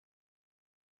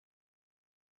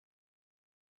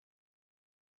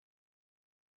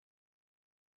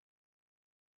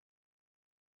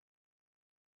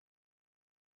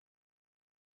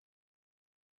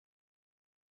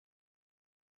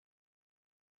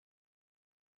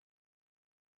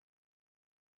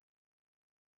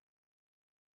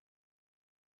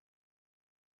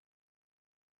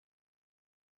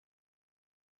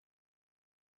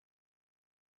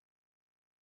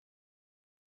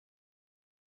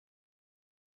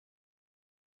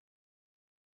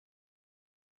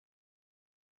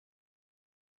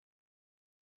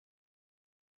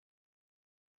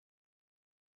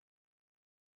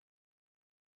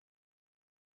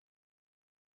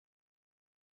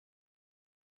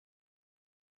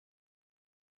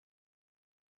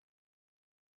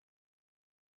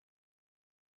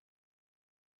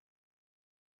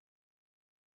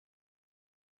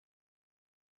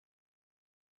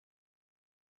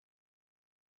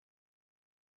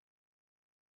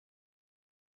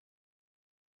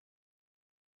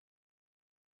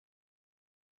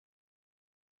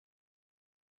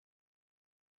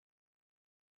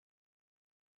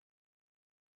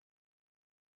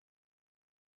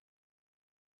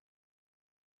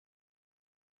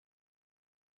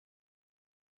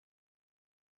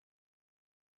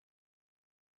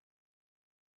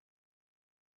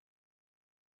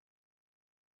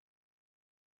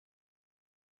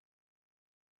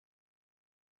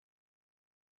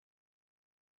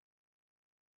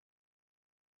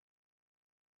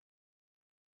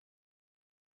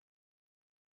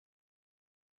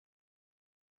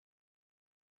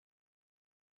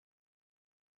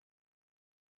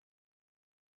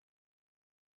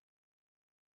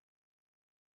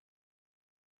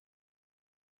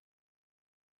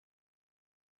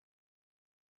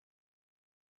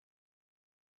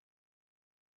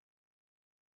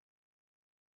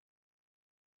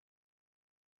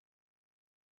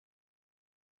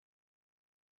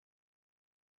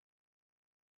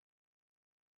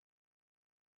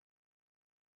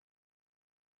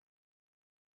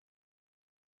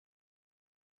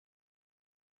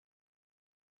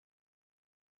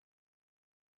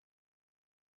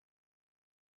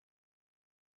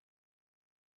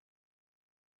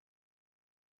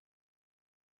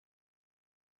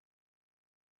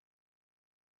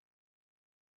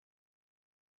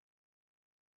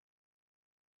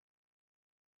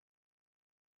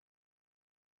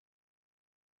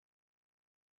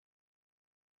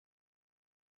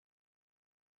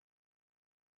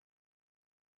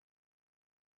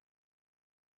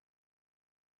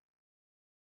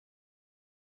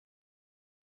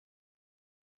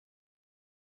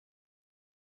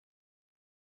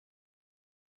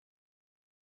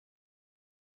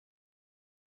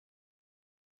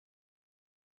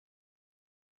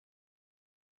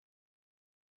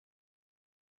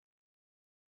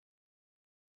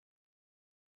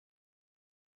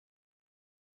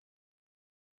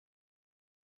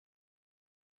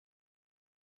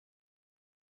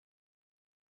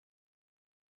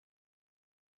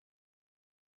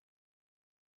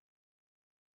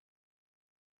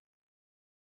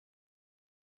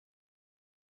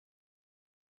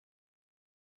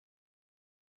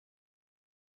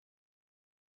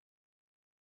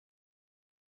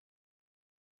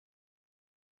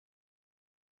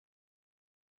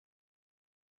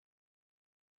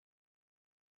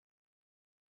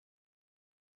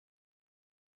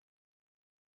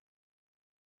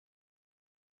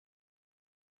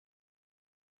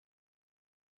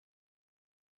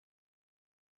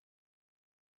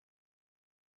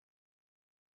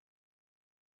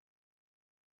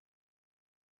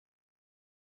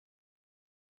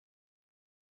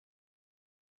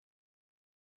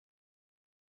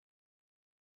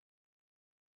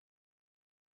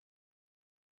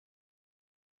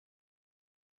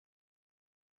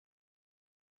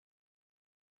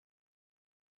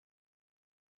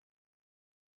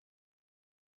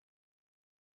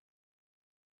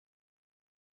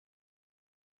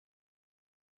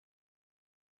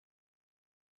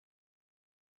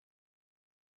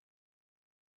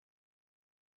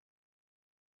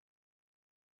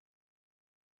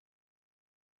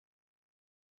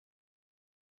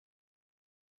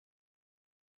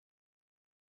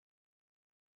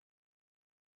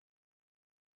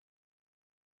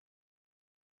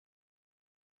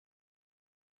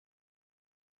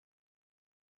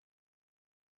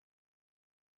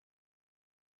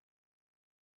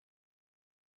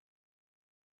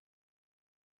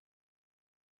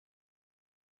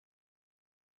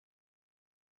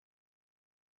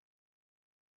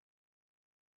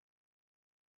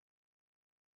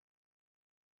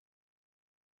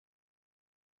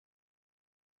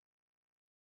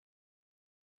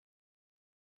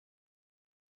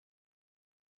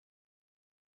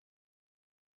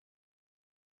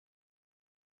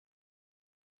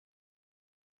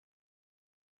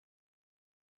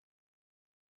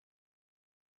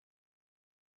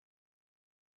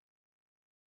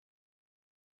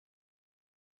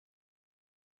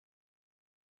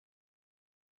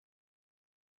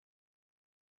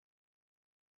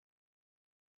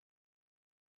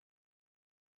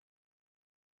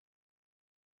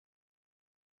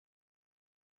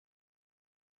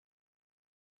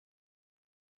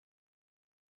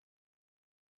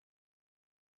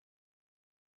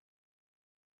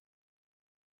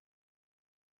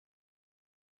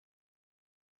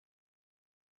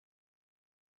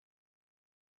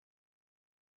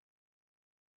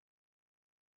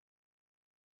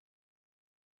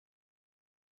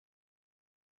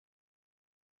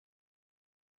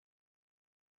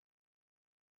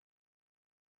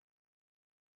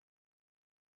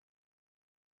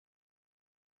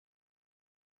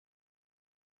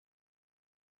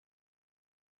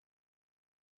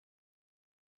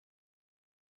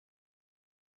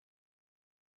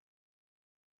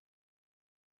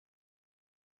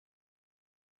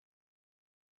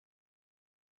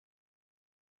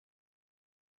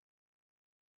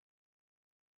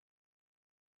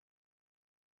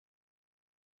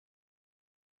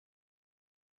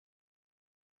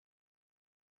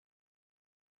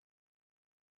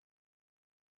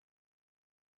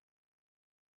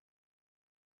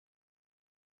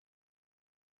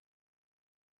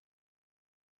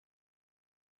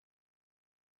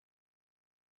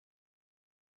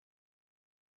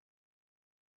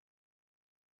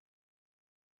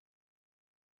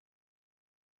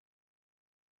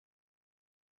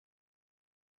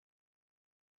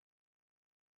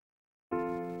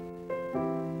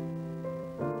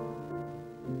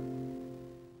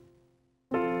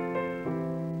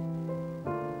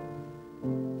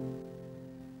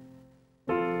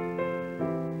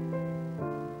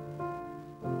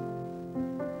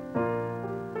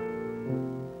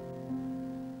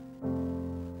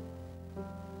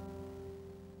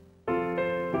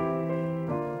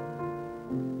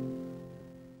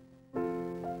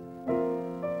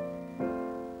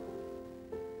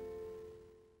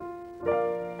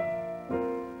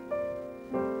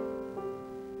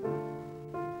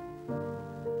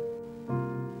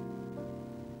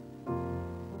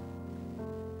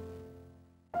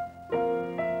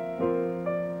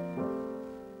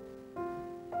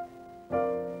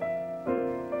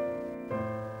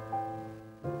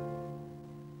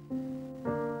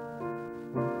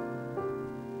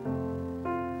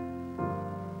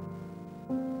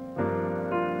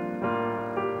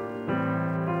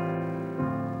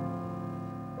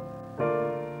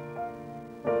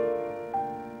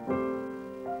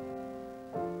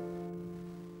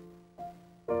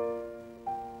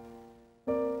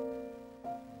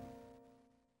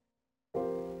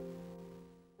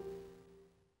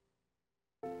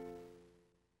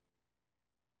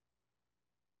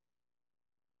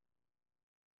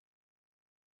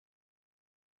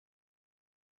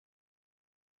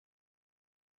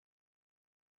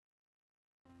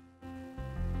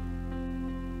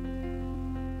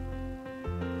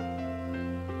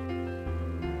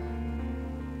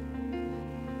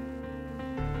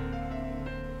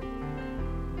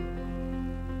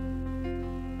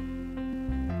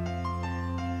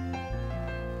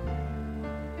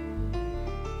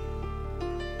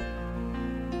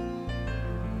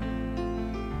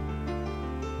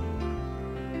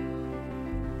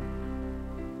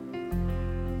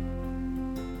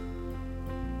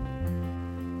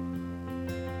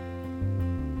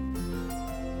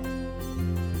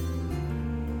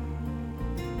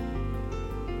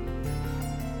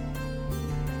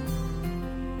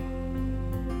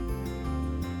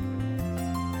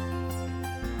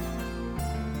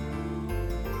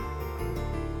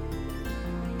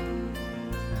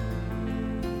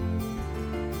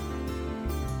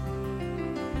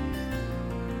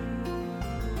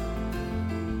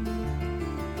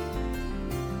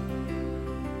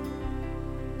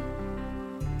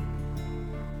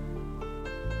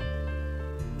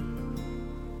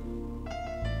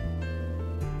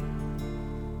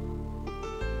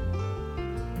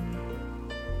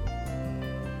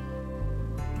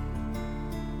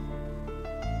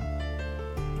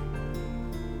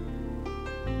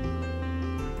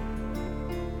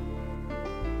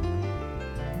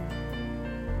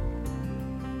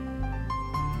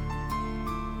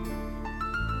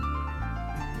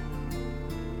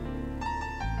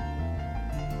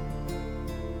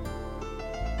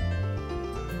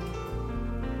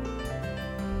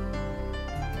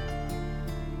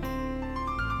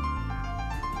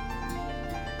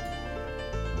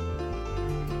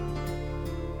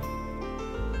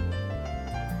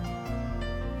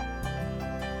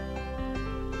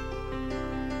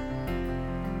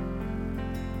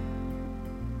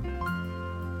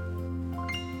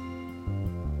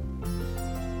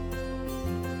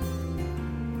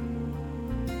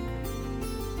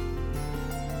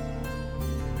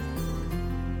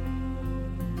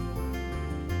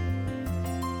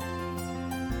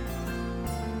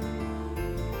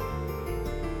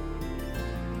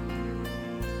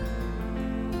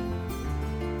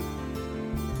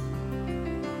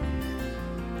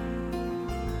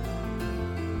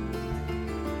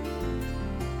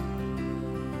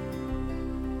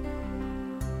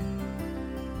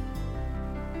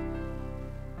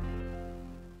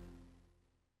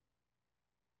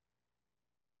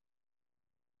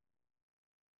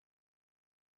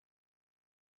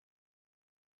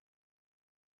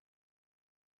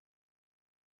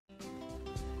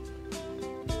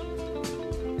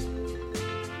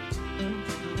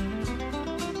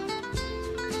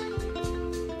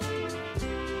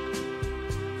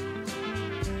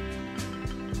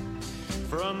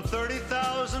From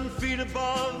 30,000 feet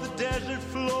above the desert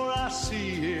floor, I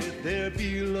see it there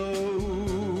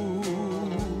below.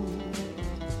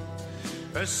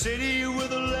 A city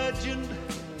with a legend,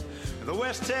 the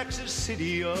West Texas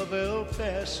city of El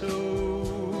Paso,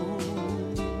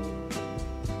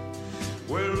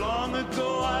 where long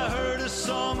ago I heard a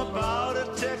song about a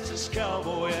Texas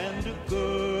cowboy and a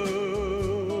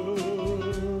girl,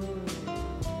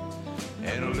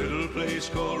 and a little place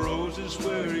called Roses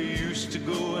where he used to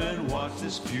go and watch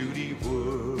this beauty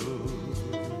world.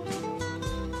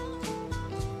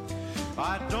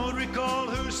 I don't recall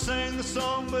who sang the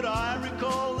song, but I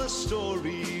recall the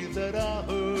story that I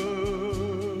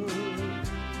heard.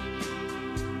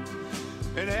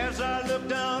 And as I look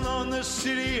down on the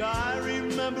city, I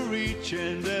remember each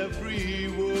and every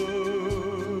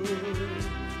word.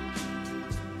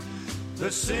 The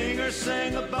singer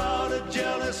sang about a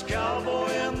jealous cowboy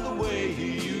and the way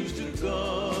he used a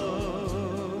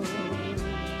gun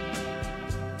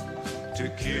to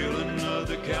kill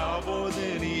another cowboy.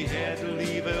 Then he had to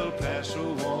leave El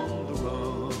Paso on the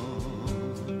run.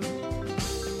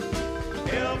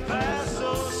 El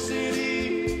Paso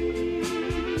City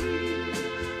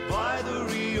by the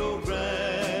Rio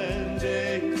Grande.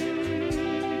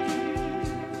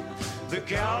 The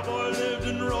cowboy lived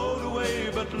and rode away,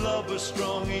 but love was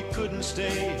strong, he couldn't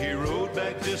stay. He rode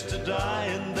back just to die,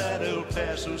 and that El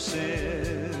Paso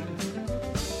said.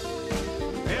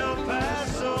 El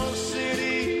Paso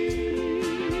City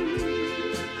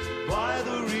by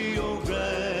the Rio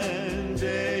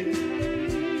Grande.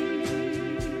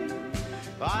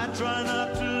 I try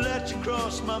not to let you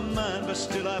cross my mind, but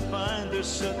still I find there's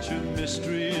such a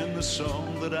mystery in the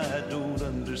song that I don't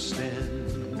understand.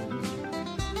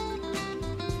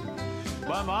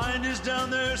 My mind is down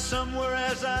there somewhere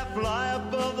as I fly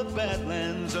above the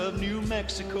badlands of New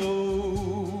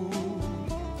Mexico.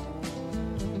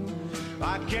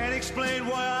 I can't explain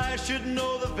why I should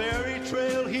know the very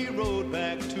trail he rode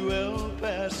back to El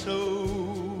Paso.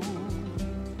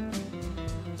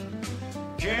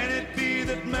 Can it be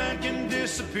that man can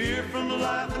disappear from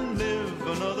life and live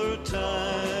another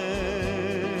time?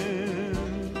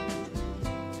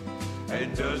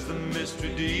 And does the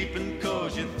mystery deepen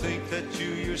cause you think that you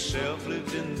yourself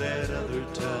lived in that other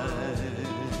time?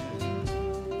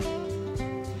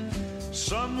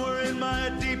 Somewhere in my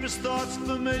deepest thoughts,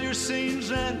 familiar scenes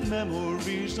and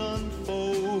memories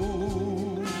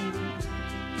unfold.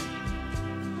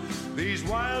 These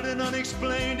wild and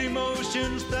unexplained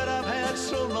emotions that I've had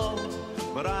so long,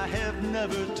 but I have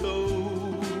never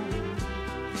told.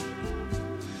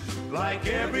 Like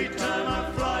every time I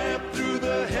fly up through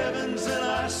the heavens and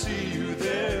I see you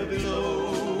there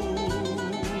below,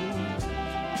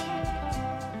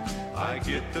 I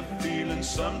get the feeling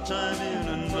sometime in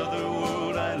another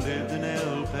world I lived in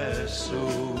El Paso.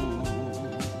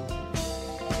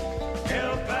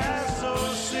 El Paso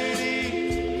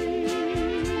City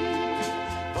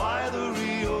by the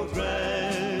Rio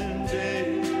Grande.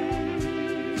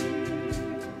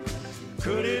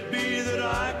 Could it be that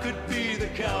I could be the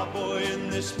cowboy in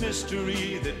this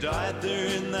mystery that died there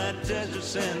in that desert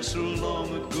sand so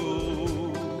long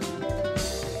ago?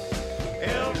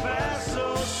 El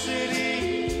Paso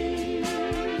City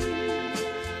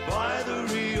by the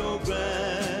Rio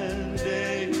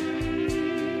Grande.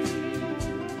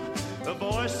 A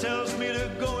voice tells me to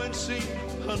go and see,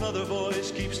 another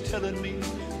voice keeps telling me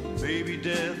maybe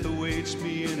death awaits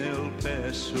me in El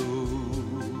Paso.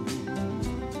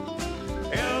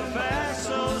 El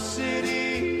Paso City.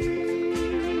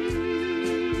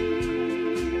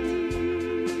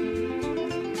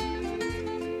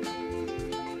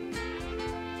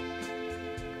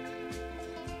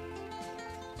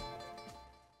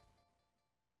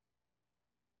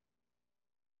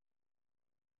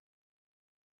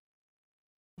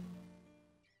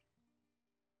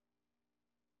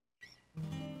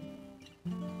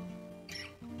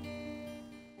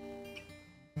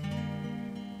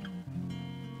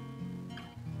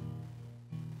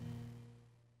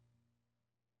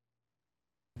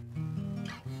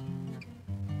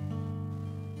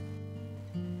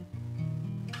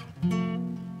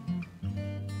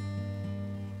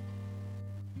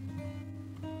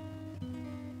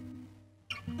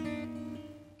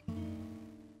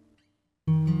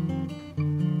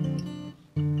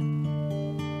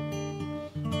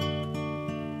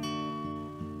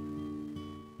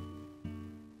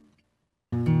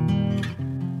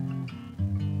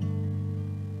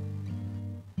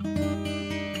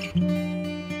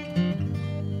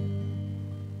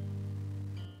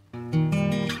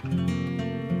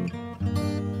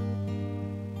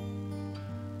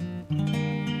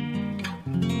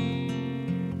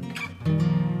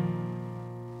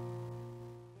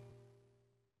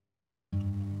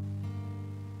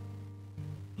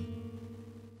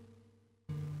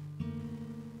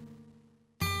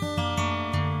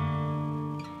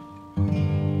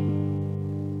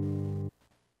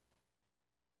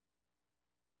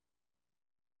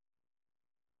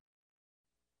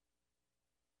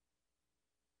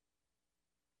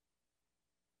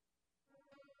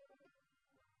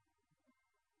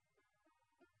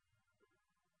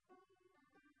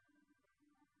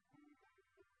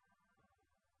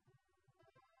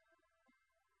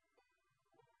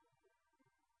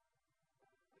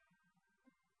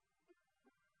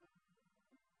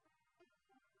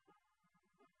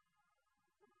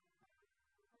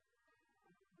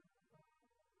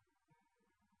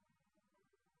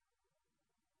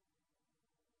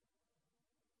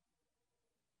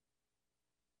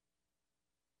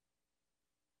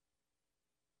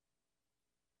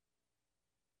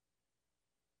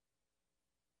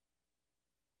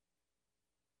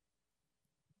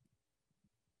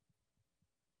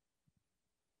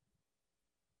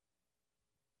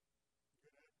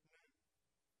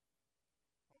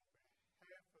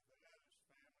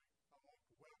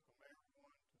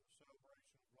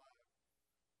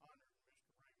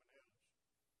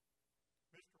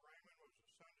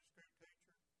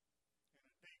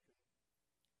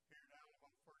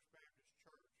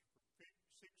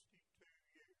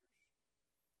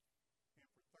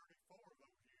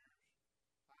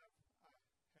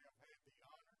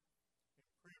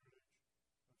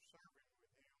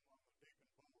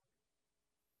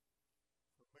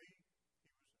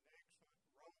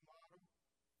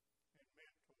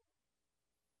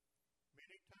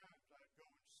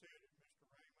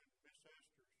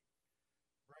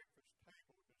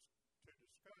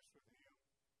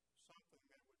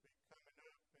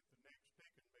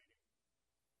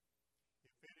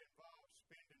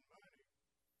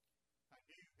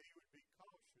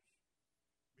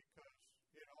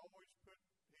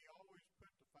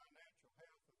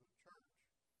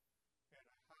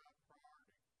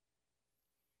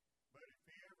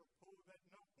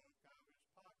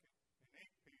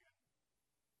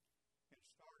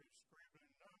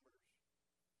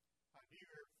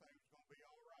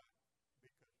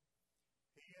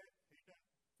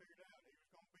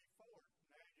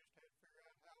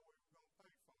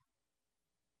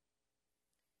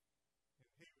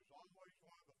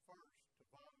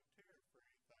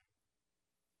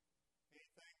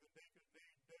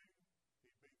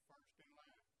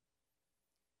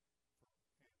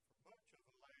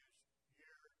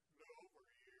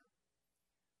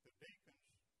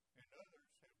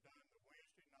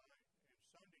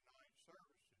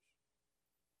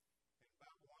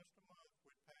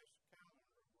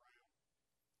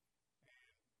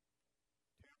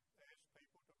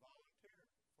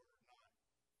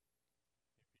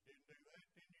 do that,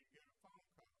 then you'd get a phone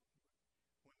call.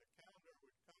 But when the calendar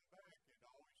would come back, it'd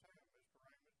always have Mr.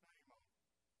 Raymond's name on it.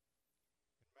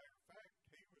 As a matter of fact,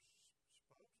 he was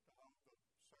supposed to hold the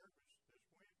service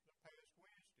the past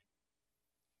Wednesday.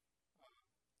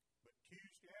 But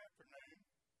Tuesday afternoon,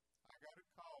 I got a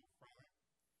call from him,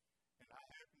 and I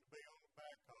happened to be on the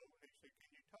backhoe, and he said,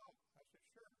 "Can you talk?" I said,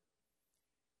 "Sure."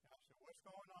 And I said, "What's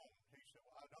going on?" He said,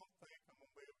 "Well, I don't think I'm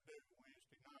going to be able to do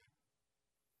Wednesday night."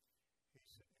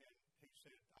 He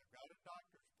said, "I've got a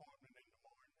doctor's appointment in the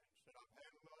morning," and said, "I've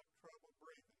had a lot of trouble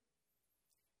breathing."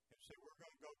 And said, "We're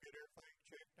going to go get everything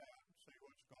checked out and see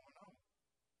what's going on."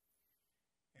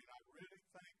 And I really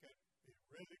think it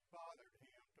really bothered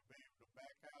him to be able to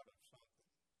back out of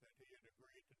something that he had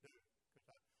agreed to do,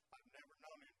 because I've never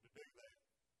known him to do that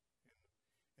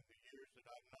in the years that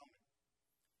I've known him.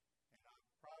 And I've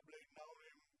probably known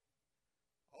him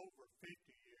over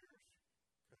 50 years,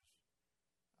 because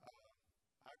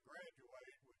I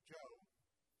graduated with Joe,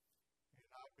 and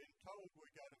I've been told we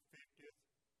got a 50th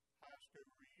high school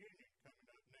reunion coming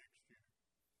up next year.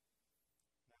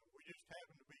 Now, we just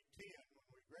happened to be 10 when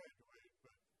we graduated,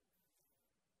 but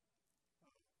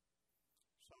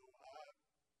so I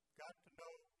got to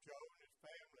know Joe and his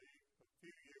family a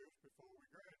few years before we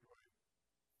graduated.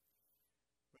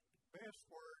 But the best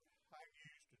word I can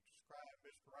use to describe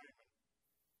Mr. Raymond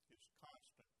is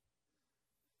constant.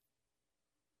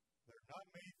 There are not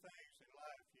many things in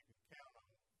life you can count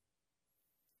on,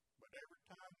 but every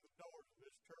time the doors of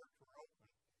this church were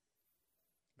open,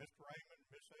 Mr. Raymond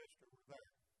and Miss Esther were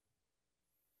there.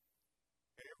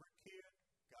 Every kid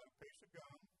got a piece of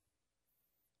gum.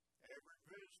 Every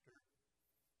visitor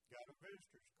got a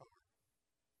visitor's card.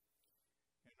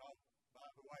 And by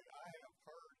the way, I have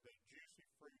heard that juicy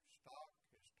fruit stock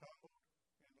has tumbled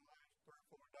in the last 3 or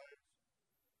 4 days.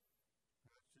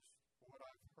 That's just what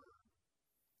I've heard.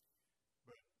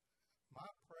 But my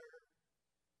prayer,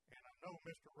 and I know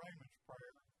Mr. Raymond's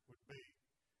prayer, would be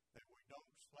that we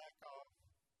don't slack off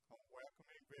on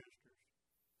welcoming visitors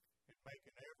and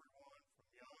making everyone from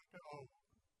young to old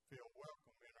feel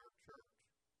welcome in our church.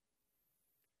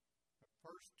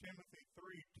 1 Timothy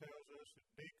 3 tells us that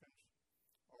deacons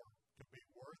are to be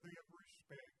worthy of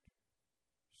respect,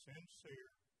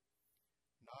 sincere,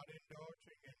 not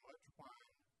indulging in much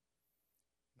wine,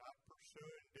 not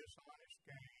pursuing dishonest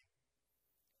gain,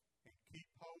 and keep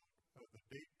hold of the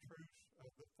deep truths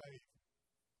of the faith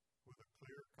with a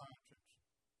clear conscience.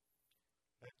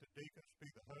 Let the deacons be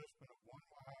the husband of one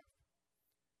wife,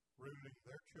 ruling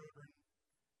their children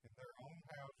in their own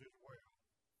houses well.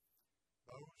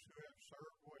 Those who have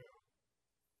served well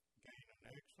gain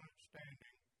an excellent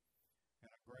standing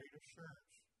and a great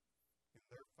assurance in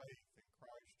their faith in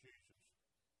Christ Jesus.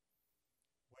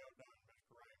 Well done, Mr.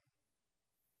 Raymond.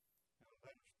 Now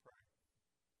let us pray.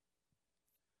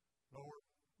 Lord,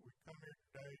 we come here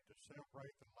today to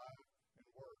celebrate the life and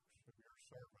works of your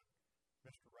servant,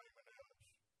 Mr. Raymond Ellis.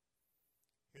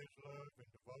 His love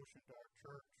and devotion to our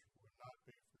church will not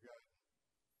be forgotten.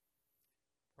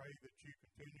 Pray that you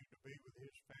continue to be with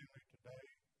his family today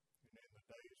and in the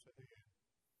days ahead.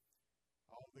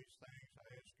 All these things I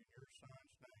ask in your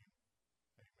Son's name.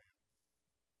 Amen.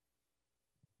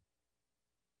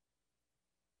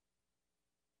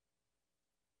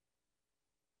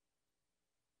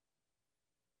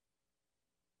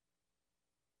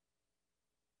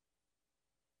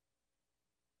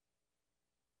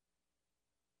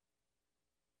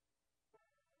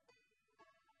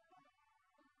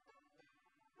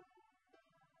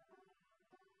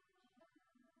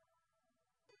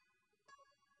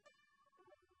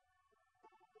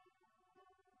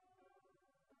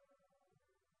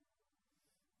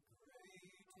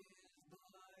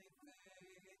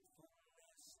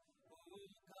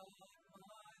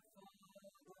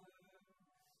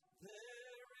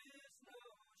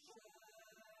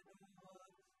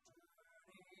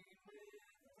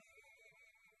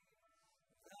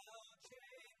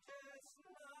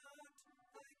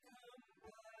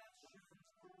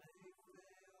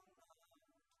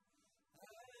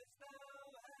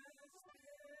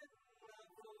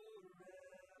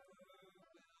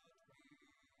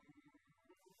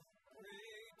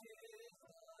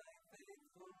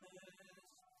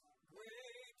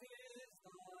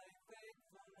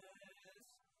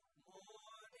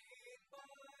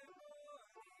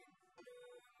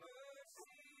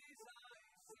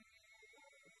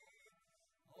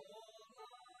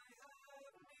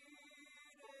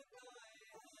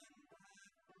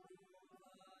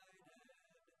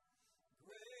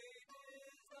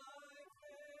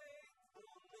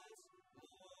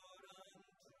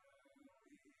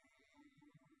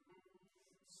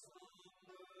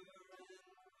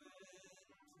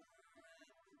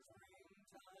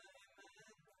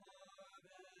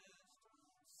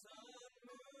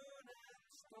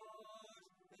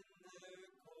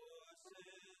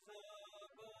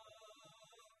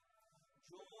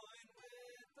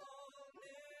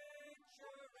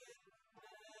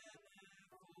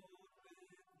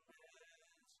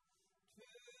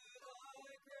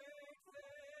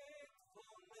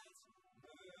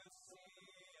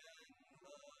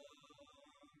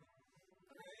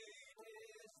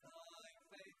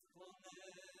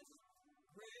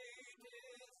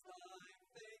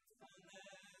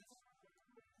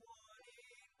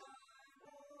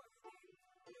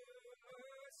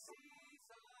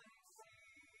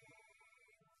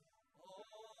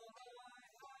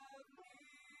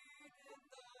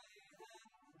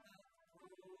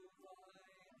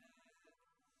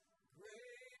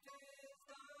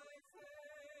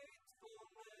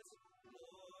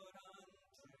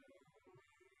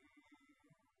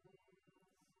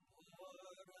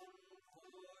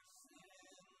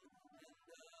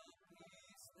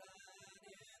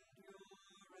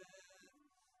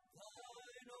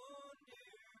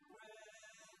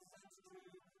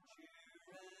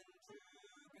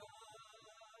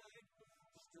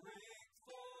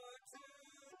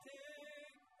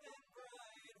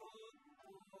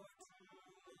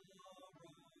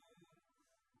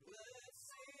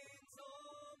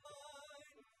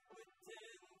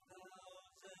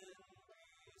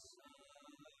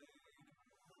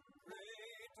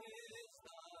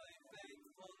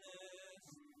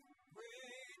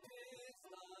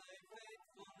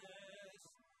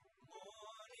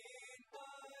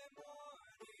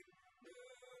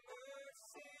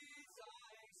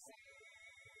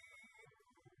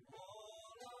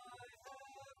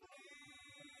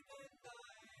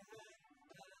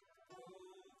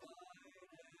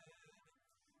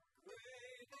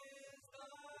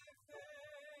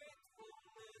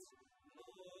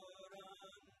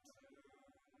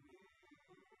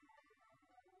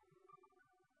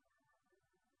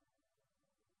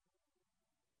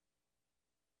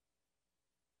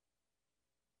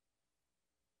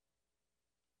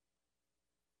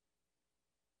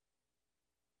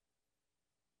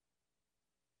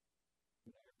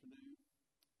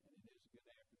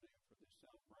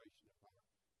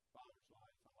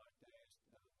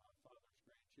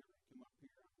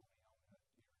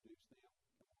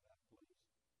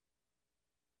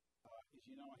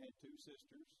 had two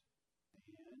sisters,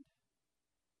 and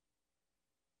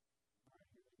all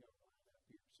right, here they go, lined up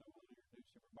here. So I'll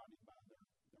introduce everybody by their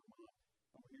mom.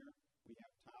 Over here we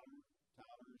have Tyler.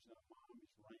 Tyler's mom is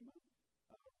Raymond.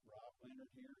 Rob Leonard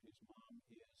here, his mom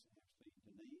is actually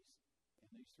Denise. And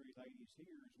these three ladies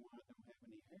here is why I don't have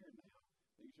any hair now.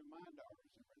 These are my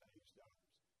daughters and Renee's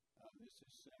daughters. This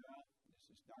is Sarah. This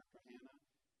is Dr. Hannah.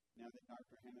 Now that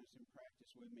Dr. Hannah's in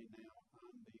practice with me now,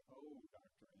 I'm the old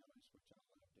Dr. Ellis, which I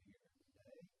love to hear every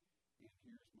day. And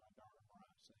here's my daughter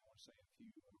Bryce. And I want to say a few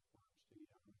words to you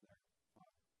on their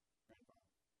father,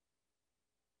 grandfather.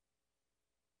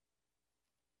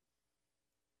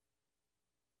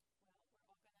 Well,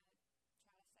 we're all going to try to say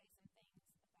some things about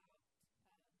our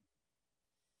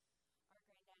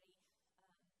granddaddy, but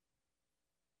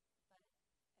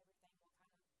everything will kind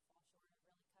of fall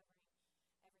short of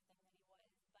really covering everything that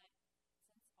he was. But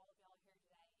since all of y'all are here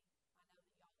today, I know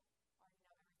that y'all already know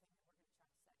everything that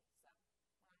we're going to try to say,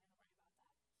 so we're not going to worry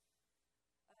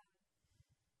about that.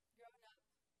 Growing up,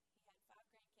 he had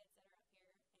 5 grandkids that are up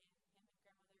here, and him and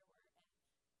grandmother were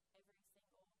at every single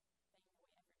thing that we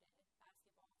ever did: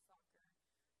 basketball, soccer,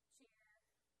 cheer,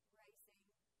 racing,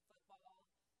 football.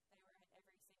 They were at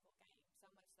every single game, so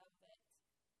much so that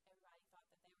everybody thought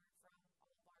that they were from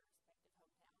all of our respective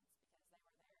hometowns because they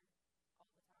were there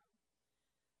all the time.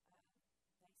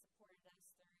 They supported us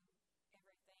through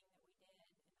everything that we did in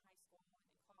high school and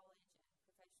in college and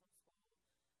professional school,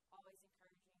 always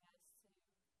encouraging us to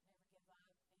never give up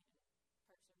and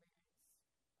perseverance, like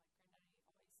Granddaddy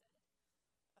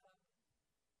always said.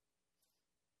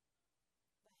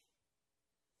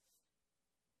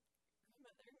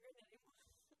 Grandmother and Granddaddy,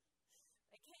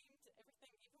 they came to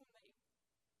everything even when they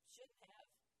shouldn't have.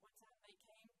 One time they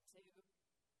came to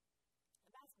a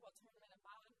basketball tournament of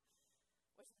mine,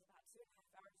 which is about 2.5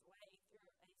 hours away, through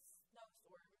a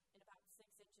snowstorm in about 6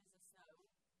 inches of snow.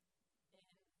 And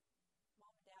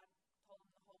Mom and Dad told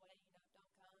them the whole way, don't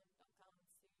come,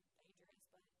 it's too dangerous.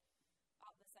 But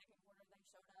out the second quarter, they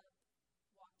showed up,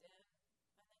 walked in,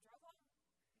 and then drove home.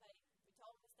 We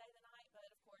told them to stay the night, but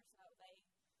of course, no, they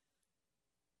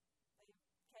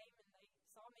came and they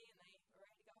saw me and they were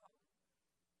ready to go home.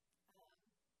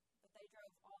 But they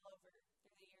drove all over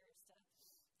through the years to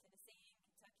Tennessee and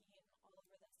Kentucky and all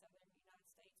over the southern United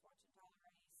States watching Tyler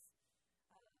race.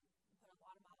 Put a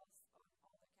lot of miles on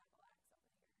all their Cadillacs over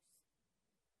the years.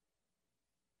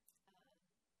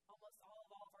 Almost all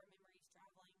of our memories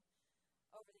traveling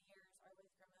over the years are with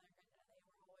Grandmother and Granddad. They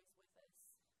were always with us.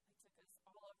 They took us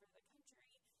all over the country.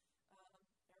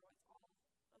 They were with all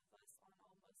of us on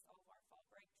almost all of our fall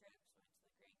break trips.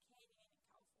 Went to the Grand Canyon in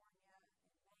California and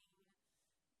Maine.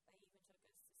 They even took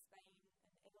us to Spain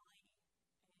and Italy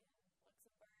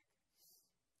and Luxembourg.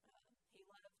 He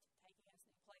loved taking us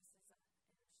new places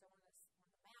and showing us on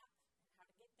the map and how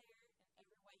to get there and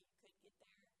every way you could get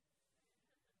there,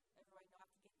 every way not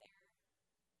to get there,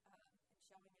 and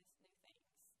showing us new things.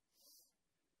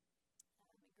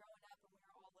 And growing up when we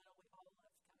were all little, we all loved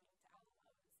coming to Alamo. It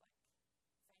was like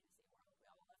fantasy world. We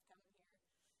all loved coming here.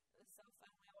 It was so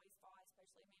fun. We always fought,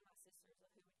 especially me and my sisters, of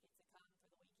who would get to come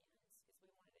for the weekends because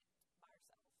we wanted it by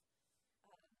ourselves.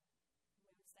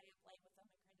 We would stay up late with them,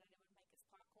 and Granddaddy would make us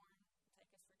popcorn,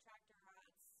 take us for tractor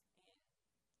rides, and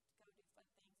go do fun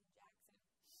things in Jackson,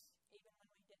 even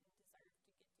when we didn't deserve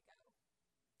to get to go.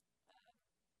 A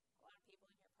lot of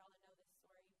people in here probably know this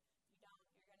story. If you don't,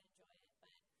 you're going to enjoy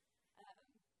it. But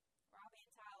Robbie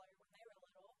and Tyler, when they were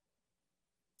little,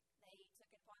 they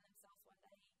took it upon themselves one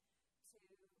day to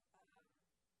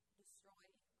destroy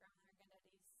Grandmother and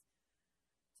Granddaddy's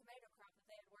tomato crop that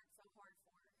they had worked so hard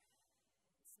for,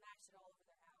 and smash it all over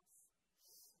their house.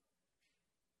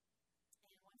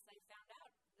 And once they found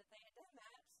out that they had done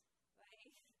that, they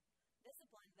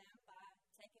disciplined them by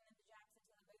taking them to Jackson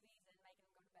to the movies and making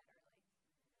them go to bed early.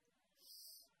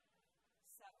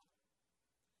 So,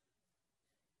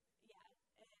 yeah,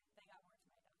 and they got more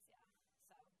tomatoes, yeah.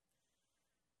 So,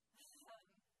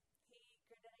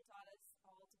 Granddaddy taught us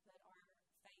all to put our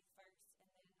faith first and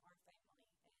then our family,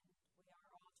 and we are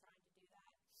all trying to do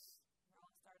that. We're all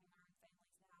starting our own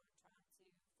families now and trying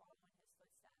to follow in his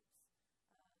footsteps.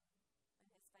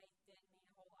 And his faith did mean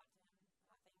a whole lot to him.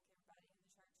 I think everybody in the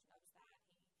church knows that.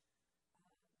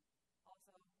 He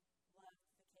also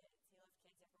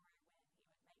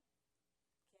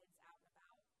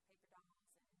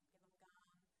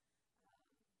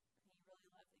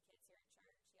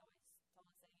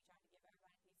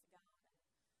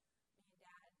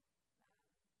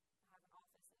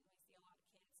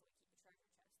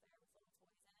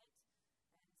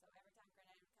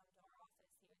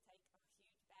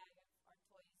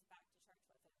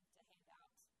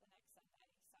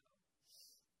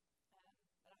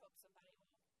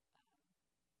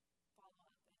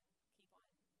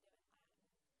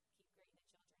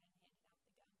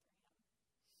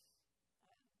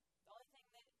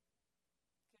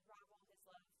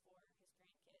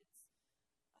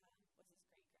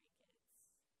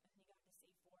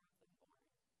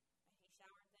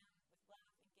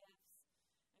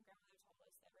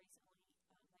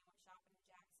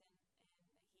Jackson,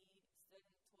 and he stood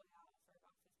in the toy aisle for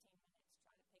about 15 minutes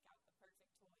trying to pick out the perfect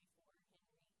toy for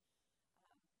Henry,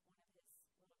 one of his little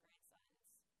grandsons.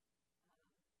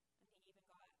 And he even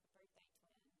got a birthday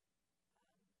twin in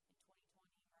 2020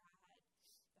 where I had the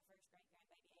first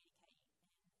great-grandbaby, Eddie Kate,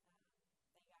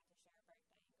 and they got to share a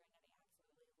birthday, and Granddaddy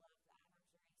absolutely loved that.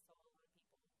 I'm sure he saw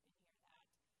a lot of people in here that,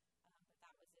 but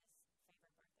that was his favorite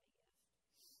birthday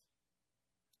gift.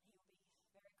 He will be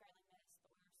very greatly missed, but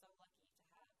we were so lucky to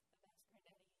have the best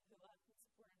Granddaddy who loved and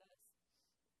supported us.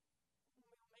 And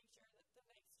we will make sure that the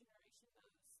next generation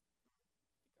knows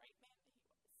the great man that he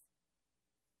was.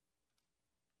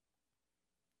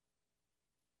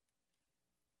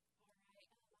 All right,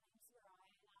 my name's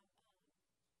Mariah, and I'm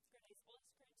Granddaddy's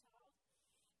oldest grandchild.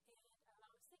 And I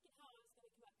was thinking how I was going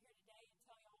to come up here today and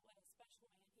tell y'all what a special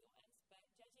man he was. But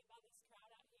judging by this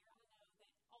crowd out here, I know that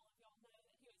all of y'all know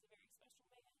that he was a very special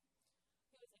man.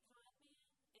 He was a kind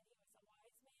man, and he was a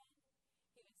wise man.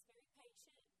 He was very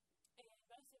patient, and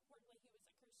most importantly, he was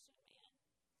a Christian man.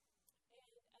 And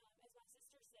as my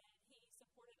sister said, he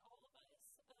supported all of us.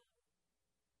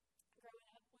 Growing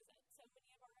up was at so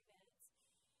many of our events,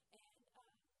 and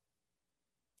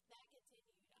that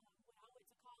continued. When I went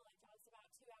to college, I was about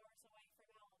 2 hours away from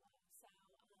Alamo, so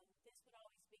this would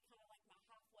always be kind of like my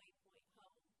halfway point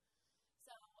home.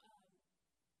 So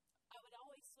I would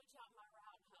always switch out my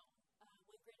route home.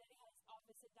 When Granddaddy had his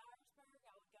office in Dyersburg,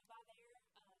 I would go by there.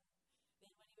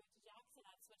 Then when he went to Jackson,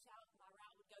 I'd switch out. My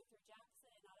route would go through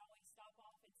Jackson, and I'd always stop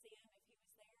off and see him if he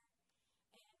was there.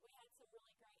 And we had some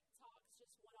really great talks,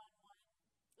 just one-on-one.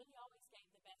 And he always gave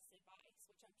the best advice,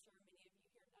 which I'm sure many of you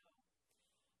here know.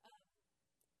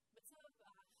 But some of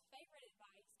my favorite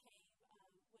advice came when I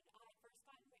first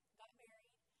got married.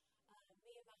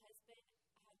 Me and my husband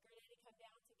had Granddaddy come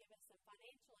down to give us some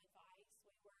financial advice.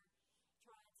 We were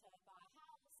trying to buy a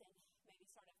house and maybe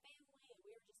start a family, and we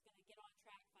were just going to get on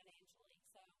track financially.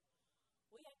 So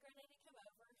we had Granddaddy come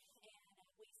over, and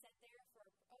we sat there for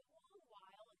a long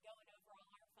while and going over all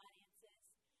our finances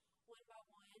one by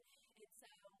one. And so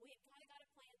we had kind of got a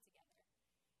plan together.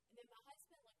 And then my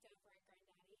husband looked over at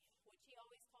Granddaddy, which he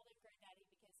always called him Granddaddy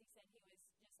because he said he was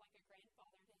just like a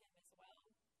grandfather to him as well.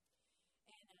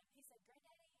 And he said,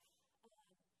 Granddaddy,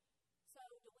 so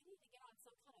do we need to get on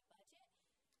some kind of budget?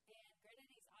 And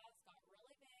Granddaddy's eyes got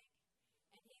really big,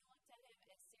 and he looked at him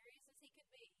as serious as he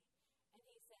could be. And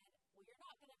he said, well, you're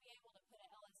not going to be able to put an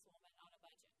Ellis woman on a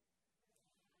budget.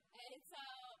 And so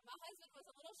my husband was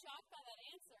a little shocked by that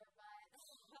answer, but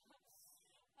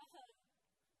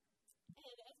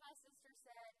and as my sister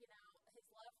said, you know, his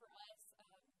love for us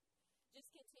just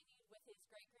continued with his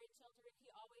great-grandchildren. He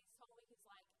always told me, he's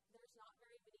like, there's not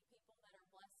very many people that are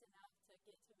blessed enough to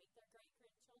get to meet their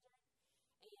great-grandchildren.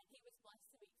 And he was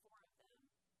blessed to meet 4 of them.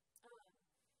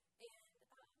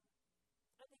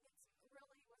 I think it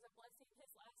really was a blessing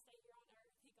his last day here on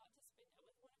earth. He got to spend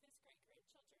it with one of his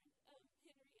great-grandchildren, Henry,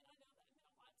 and I know that meant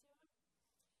a lot to him.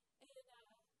 And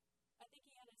I think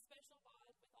he had a special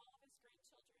bond with all of his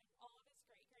grandchildren, all of his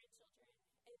great-grandchildren.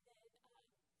 And then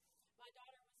my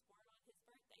daughter was born on his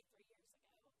birthday 3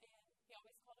 years ago, and he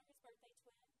always called her his birthday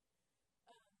twin.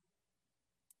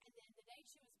 And then the day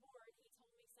she was born, he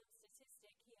told me some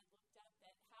statistic he had looked up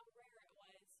that how rare it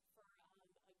was for a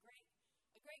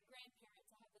great-grandparent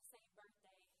to have the same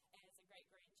birthday as a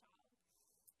great-grandchild.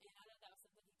 And I know that was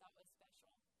something he thought was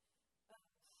special.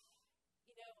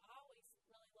 You know, I always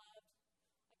really loved,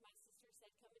 like my sister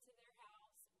said, coming to their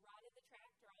house, riding the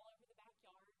tractor all over the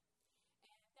backyard.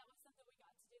 And that was something we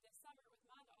got to do this summer with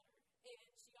my daughter.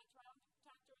 And she got to ride on the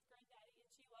tractor with Granddaddy, and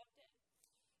she loved it.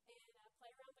 And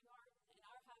play around the garden, and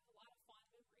I have a lot of fond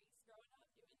memories growing up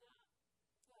doing that.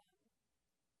 But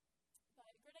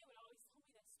Granddaddy would always tell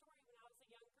me this story when I was a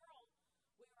young girl.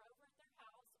 We were over at their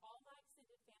house. All my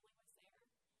extended family was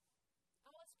there.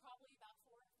 I was probably about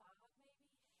 4 or 5 maybe.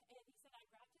 And he said, I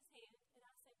grabbed his hand, and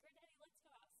I said, Granddaddy, let's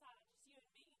go outside, just you and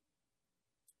me.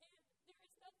 And there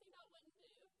is nothing I wouldn't do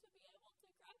to be able to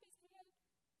grab his hand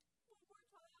one more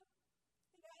time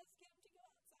and ask him to go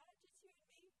outside, just you and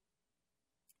me.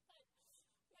 But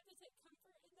we have to take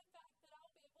comfort in the fact that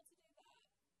I'll be able to do that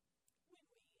when we meet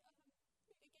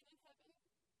again in heaven.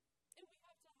 And we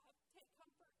have to take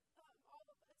comfort, all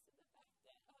of us, in the fact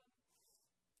that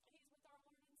he's with our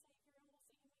Lord and Savior, and we'll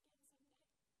see him again someday.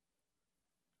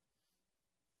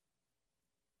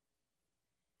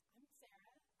 I'm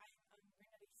Sarah. I'm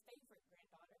Granddaddy's favorite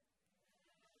granddaughter.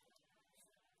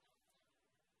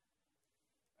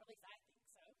 Or at least I think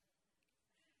so.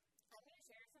 I'm going to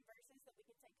share some verses that we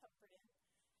can take comfort in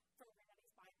from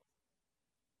Granddaddy's Bible.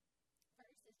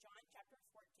 First is John chapter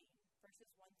 14, verses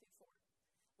 1 through 4.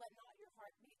 Let not your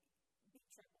heart be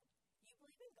troubled. You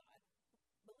believe in God,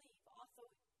 believe also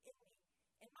in me.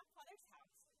 In my Father's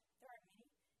house there are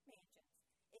many mansions.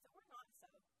 If it were not so,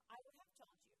 I would have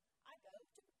told you, I go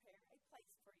to prepare a place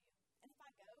for you. And if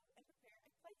I go and prepare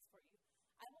a place for you,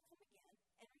 I will come again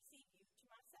and receive you to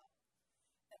myself,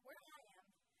 that where I am,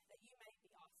 that you may be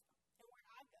also. And where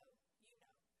I go, you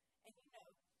know, and you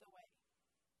know the way.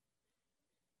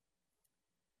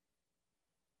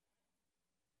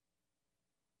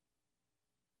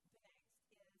 The next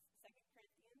is 2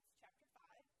 Corinthians chapter 5,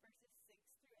 verses 6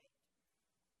 through 8.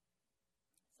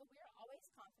 So we are always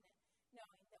confident,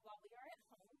 knowing that while we are at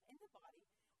home in the body,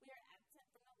 we are absent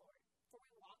from the Lord. For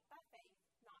we walk by faith,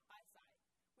 not by sight.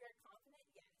 We are confident,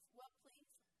 yes, well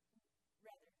pleased,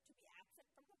 rather, to be absent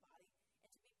from the body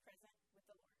and to be present with the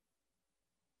Lord.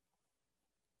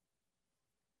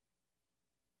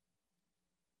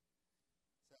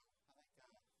 So I think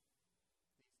these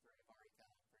three have already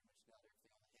kind of pretty much nailed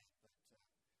everything on the head, but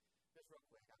just real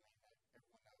quick, I mean,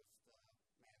 everyone knows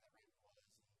the man that Raymond was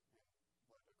and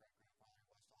what a great-grandfather he was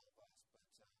to all of us,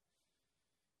 but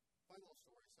fun little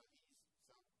story.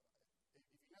 So if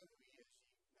you know who he is,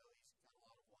 you know he's got a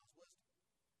lot of wise wisdom,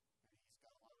 and he's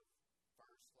got a lot of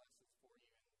first lessons for you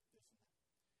and this and that.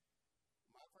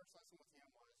 My first lesson with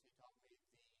him was he taught me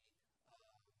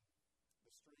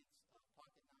the strengths of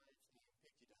pocket knives and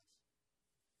pixie dust.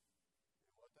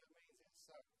 And what that means is,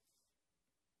 so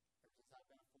ever since I've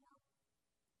been a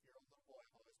 4-year-old little boy,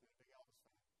 I've always been a big Elvis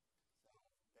fan.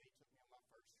 So they took me on my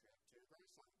first trip to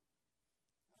Graceland.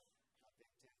 I've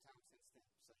been 10 times since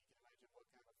then, so you can imagine what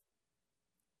kind of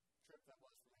trip that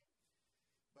was for me.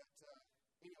 But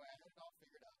anyway, I had it all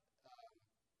figured out.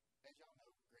 As y'all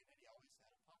know, Granddaddy always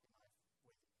had a pocket knife with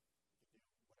him. You could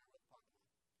do whatever with a pocket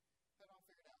knife. Had it all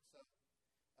figured out. So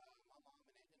my mom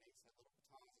and Aunt Denise had little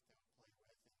batons that they would play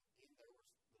with, and in there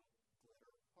was little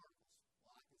glitter particles.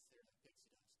 Well, I consider that pixie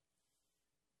dust.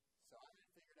 So I had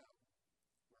it figured out.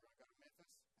 We're going to go to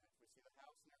Memphis, and after we see the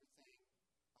house and everything,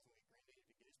 I was going to get Granddaddy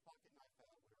to get his pocket knife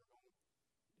out. We were going to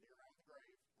dig around the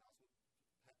grave, and I was going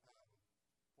to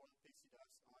pour the pixie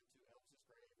dust onto Elvis's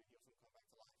grave, and he was going to come back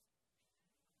to life.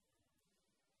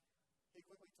 He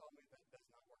quickly told me that does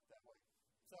not work that way.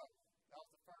 So that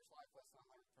was the first life lesson I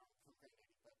learned from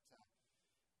Granddaddy.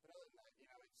 But other than that, you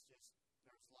know, it's just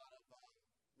there was a lot of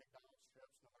McDonald's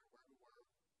trips, no matter where we were,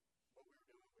 what we were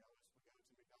doing. We would go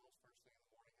to McDonald's first thing in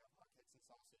the morning, have hotcakes and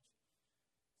sausage.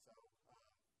 So I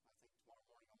think tomorrow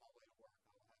morning on my way to work,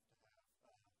 I will have to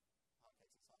have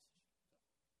hotcakes and sausage. So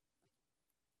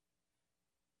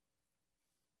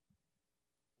thank you.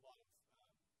 A lot of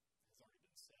has already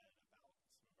been said about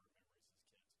some of our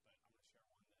memories as kids, but I'm going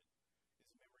to share one that is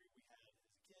a memory we had as a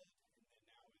kid, and then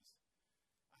now is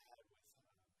I had with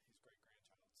his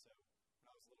great-grandchild. So when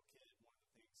I was a little kid, one of the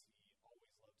things he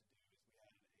always loved to do is we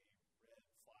had a red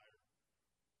Flyer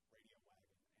radio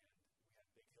wagon, and we had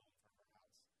a big hill in front of our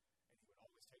house, and he would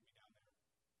always take me down there,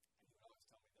 and he would always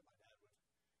tell me that my dad would be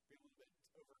a little bit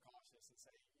overcautious and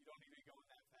say, you don't need to be going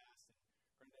that fast, and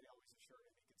Granddaddy always assured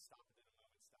him he could stop it in a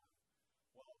moment's time.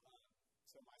 Well,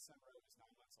 so my son Ro is 9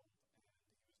 months old, and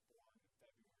he was born in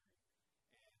February.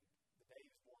 And the day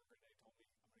he was born, Granddaddy told me,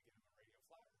 I'm going to get him a radio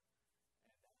Flyer.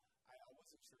 And I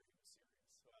wasn't sure he was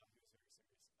serious. Well, he was very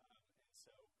serious. And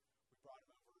so we brought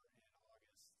him over in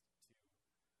August to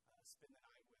spend the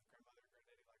night with Grandmother and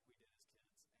Granddaddy like we did as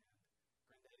kids.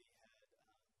 And Granddaddy had put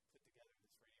together this radio Flyer.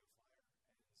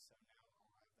 And so now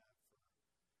I'll have that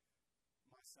for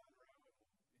my son Ro,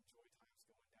 and we'll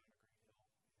enjoy times going down a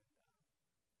great hill.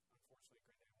 And unfortunately,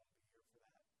 Granddaddy won't be here for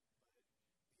that, but he will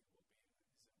be in his own way.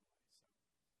 So,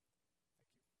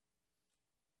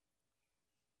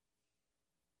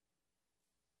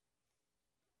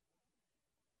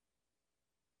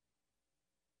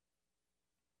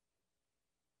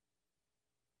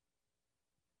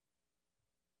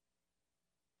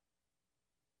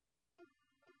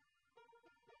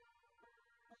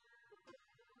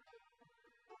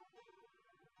 thank you.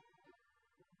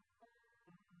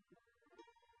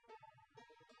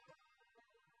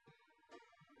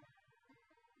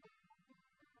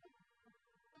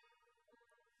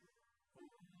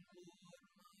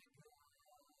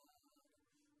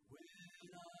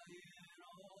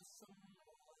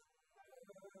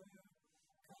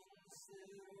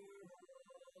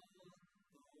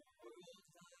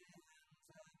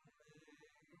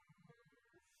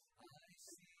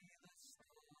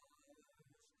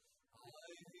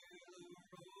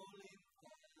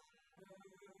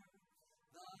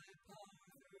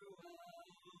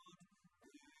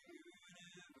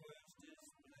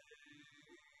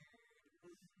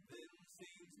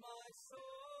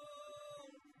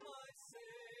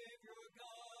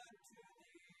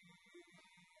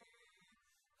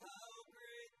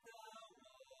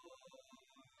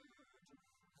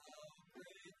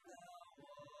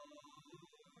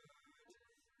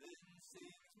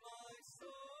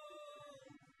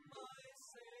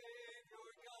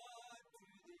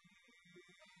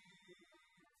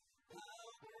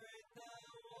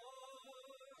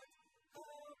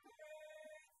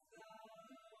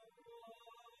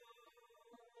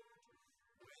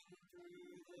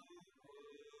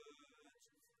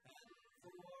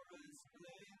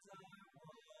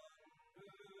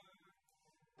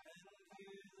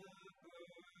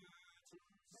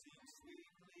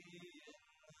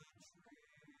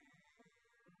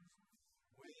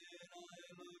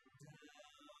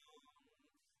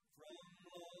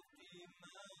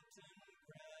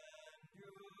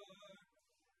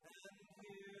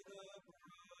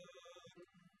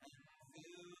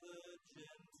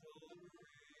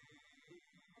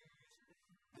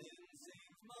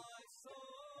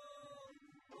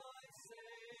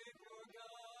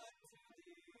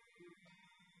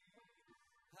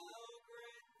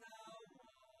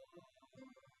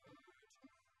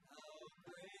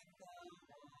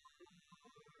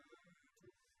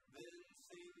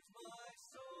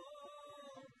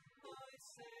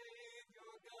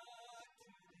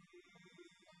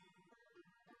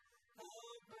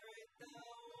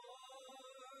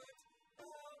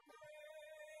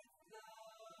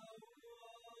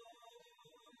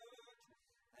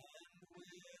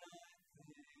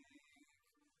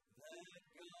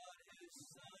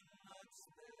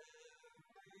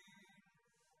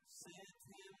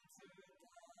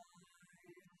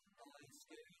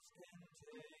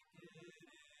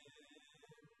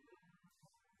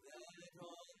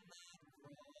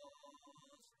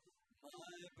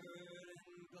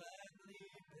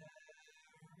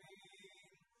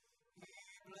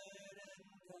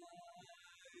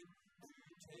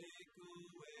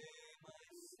 away my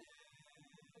sin.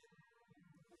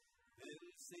 Then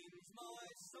sings my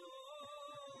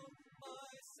soul,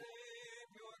 my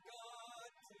Savior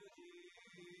God, to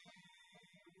thee.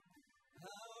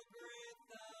 How great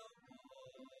thou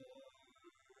art,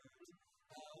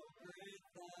 how great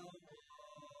thou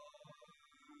art.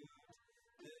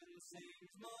 Then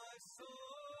sings my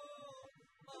soul,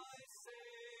 my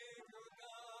Savior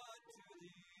God, to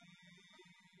thee.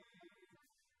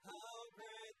 How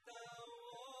great thou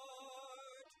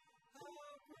art, how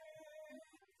great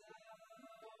thou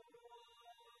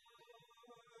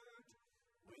art.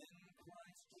 When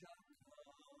Christ shall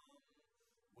come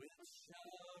with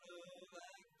shout of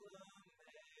acclamation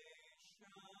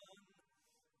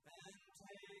and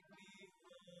take me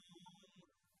home,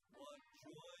 what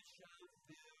joy shall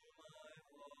fill my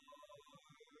heart?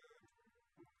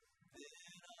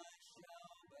 Then I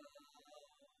shall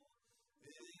bow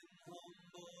in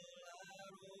humble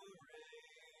adoration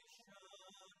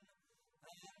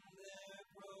and there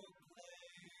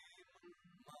proclaim,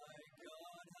 my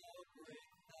God, how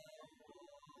great thou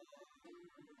art.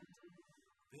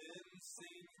 Then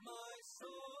sings my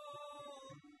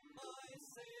soul, my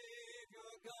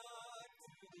Savior God,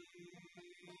 to thee.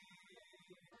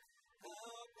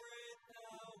 How great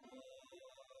thou art,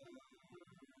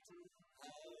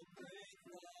 how great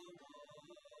thou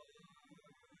art.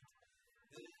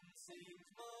 Then sings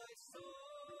my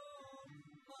soul,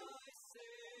 my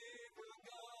Savior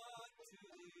God, to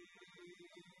thee.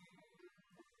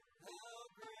 How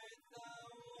great thou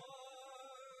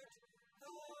art,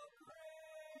 how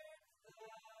great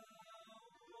thou art.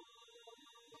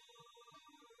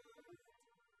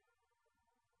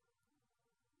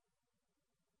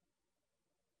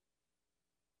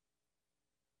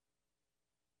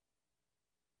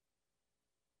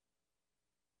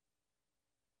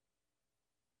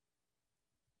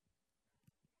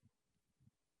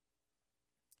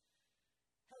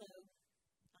 Hello,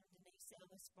 I'm Denise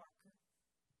Ellis Barker,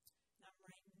 and I'm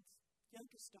Raymond's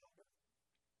youngest daughter.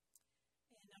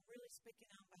 And I'm really speaking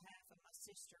on behalf of my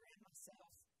sister and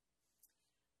myself.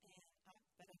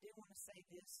 But I do want to say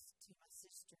this to my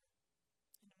sister,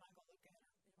 and I'm not going to look at her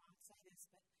if I say this,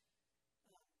 but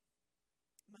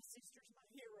my sister's my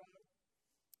hero,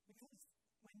 because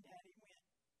when Daddy went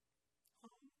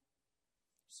home,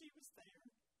 she was there,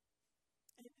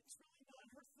 and it's really not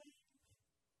her thing.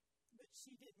 But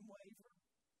she didn't waver,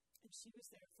 and she was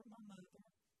there for my mother,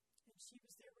 and she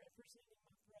was there representing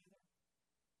my brother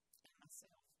and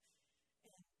myself.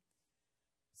 And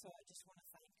so I just want to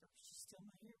thank her. She's still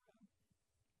my hero.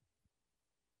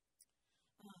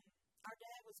 Our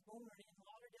dad was born in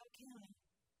Lauderdale County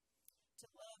to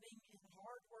loving and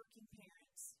hard-working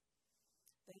parents.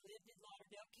 They lived in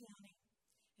Lauderdale County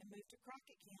and moved to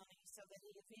Crockett County so that he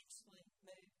eventually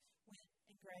went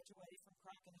and graduated from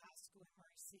Crockett High School in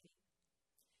Murray City.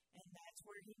 And that's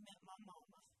where he met my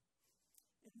mama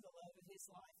and the love of his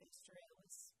life, Esther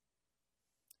Ellis.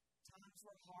 Times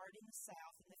were hard in the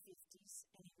South in the 50s,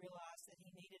 and he realized that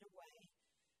he needed a way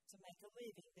to make a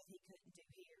living that he couldn't do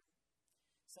here.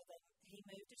 So he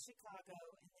moved to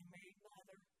Chicago and then married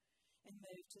Mother and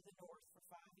moved to the North for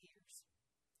 5 years.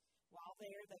 While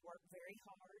there, they worked very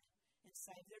hard and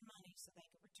saved their money so they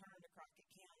could return to Crockett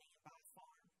County and buy a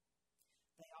farm.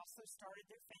 They also started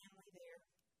their family there,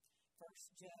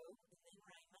 first Joe and then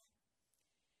Raymond.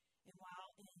 And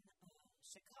while in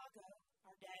Chicago,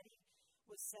 our daddy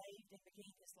was saved and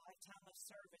began his lifetime of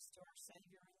service to our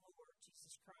Savior and Lord,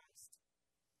 Jesus Christ.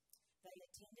 They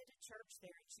attended a church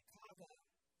there in Chicago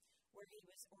where he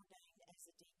was ordained as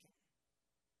a deacon.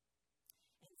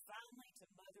 And finally,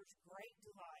 to Mother's great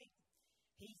delight,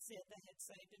 he said they had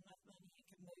saved enough money and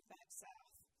could move back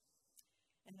south.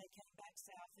 And they came back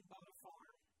south and bought a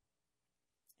farm.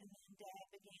 And then Dad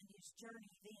began his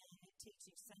journey then at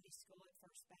teaching Sunday school at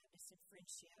First Baptist in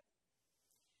Friendship.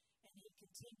 And he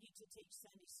continued to teach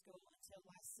Sunday school until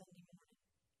last Sunday morning.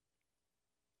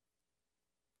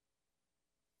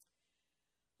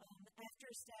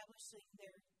 After establishing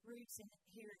their roots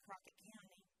here in Crockett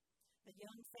County, the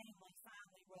young family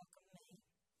finally welcomed me.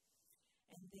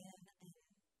 And then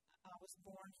I was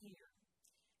born here.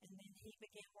 And then he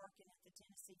began working at the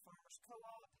Tennessee Farmers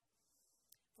Co-op.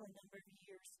 For a number of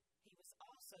years, he was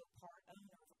also part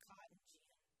owner of a cotton gin.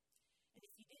 And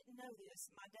if you didn't know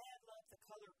this, my dad loved the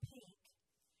color pink.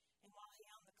 And while he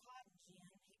owned the cotton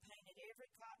gin, he painted every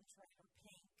cotton trailer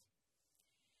pink.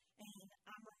 And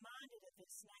I'm reminded of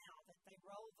this now, that they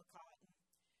roll the cotton,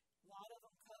 a lot of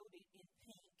them coated in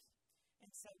pink. And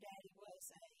so Daddy was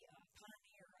a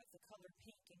pioneer of the color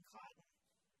pink in cotton.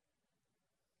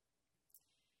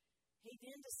 He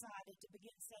then decided to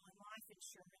begin selling life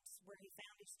insurance, where he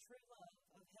found his true love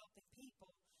of helping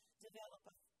people develop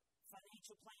a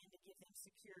financial plan to give them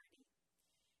security.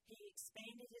 He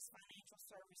expanded his financial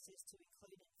services to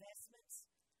include investments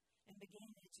and began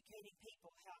educating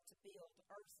people how to build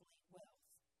earthly wealth.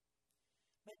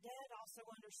 But Dad also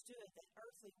understood that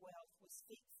earthly wealth was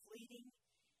fleeting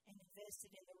and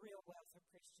invested in the real wealth of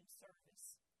Christian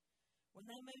service. When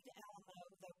they moved to Alamo,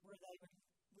 where they would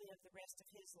live the rest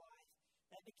of his life,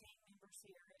 they became members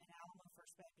here at Alamo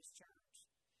First Baptist Church.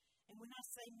 And when I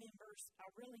say members, I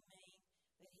really mean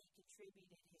that he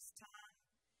contributed his time,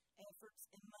 efforts,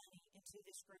 and money into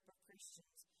this group of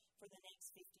Christians for the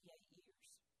next 58 years.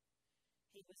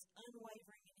 He was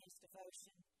unwavering in his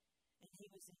devotion, and he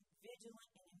was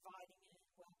vigilant in inviting and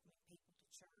welcoming people to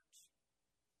church.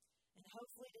 And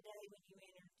hopefully today when you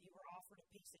entered, you were offered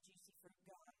a piece of juicy fruit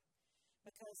gum,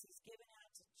 because he's given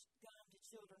out gum to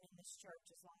children in this church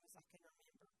as long as I can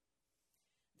remember.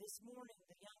 This morning,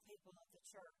 the young people of the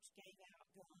church gave out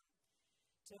gum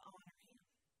to honor him.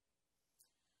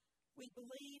 He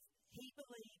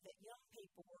believed that young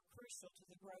people were crucial to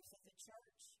the growth of the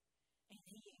church, and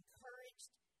he encouraged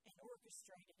and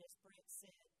orchestrated, as Brent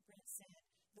said,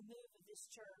 the move of this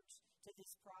church to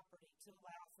this property to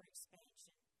allow for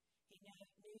expansion. He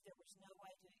knew there was no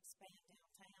way to expand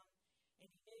downtown, and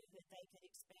he knew that they could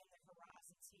expand their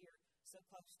horizons here so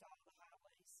close to all the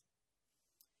highways.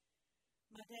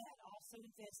 My dad also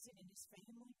invested in his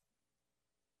family,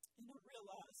 and I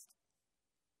realized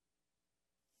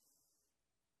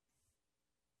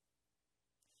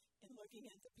in looking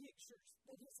at the pictures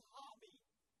that his hobby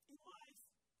in life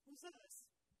was us.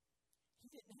 He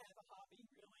didn't have a hobby,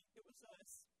 really. It was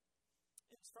us.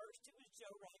 First it was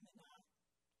Joe, Raymond, and I,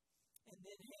 and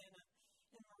then Hannah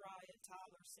and Mariah,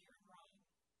 Tyler, Sarah, and Ryan.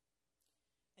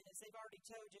 And as they've already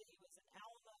told you, he was an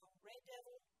Alamo Red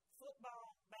Devil, football,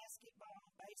 basketball,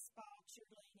 baseball,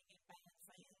 cheerleading, and band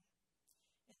fan.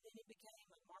 And then he became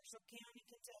a Marshall County,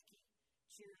 Kentucky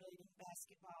cheerleading,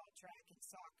 basketball, track, and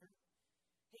soccer.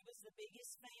 He was the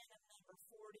biggest fan of number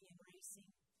 40 in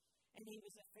racing, and he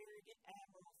was a Farragut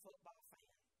Admiral football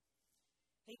fan.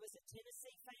 He was a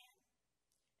Tennessee fan,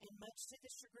 and much to the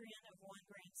chagrin of one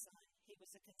grandson, he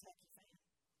was a Kentucky fan.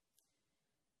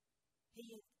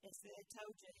 He, as I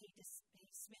told you, he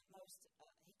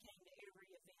came to every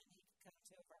event he could come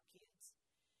to of our kids,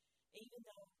 even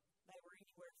though they were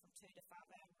anywhere from 2 to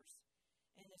 5 hours.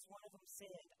 And as one of them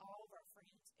said, all of our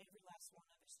friends, every last one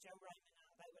of us, Joe, Raymond, and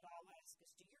I, they would all ask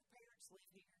us, do your parents live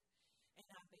here? And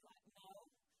I'd be like, no,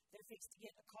 they're fixed to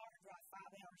get in a car and drive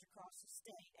 5 hours across the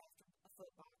state after a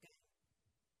football game.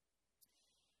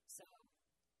 So,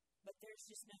 but there's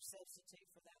just no substitute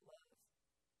for that love.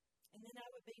 And then I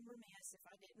would be remiss if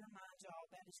I didn't remind y'all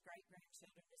about his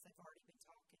great-grandchildren, as they've already been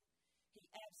talking. He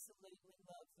absolutely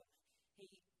loved them. He,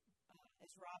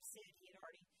 as Rob said, he had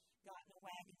already gotten a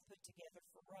wagon put together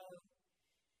for Roe.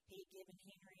 He had given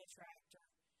Henry a tractor.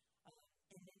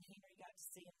 And then Henry got to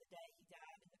see him the day he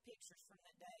died. And the pictures from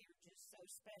that day are just so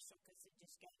special because it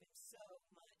just gave him so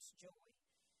much joy.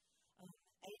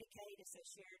 Ada Kate, as I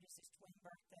shared, is his twin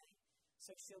birthday.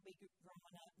 So she'll be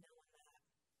growing up knowing that.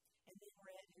 And then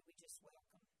Red, who we just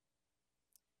welcomed.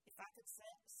 If I could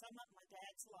sum up my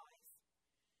dad's life,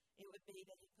 it would be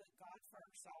that he put God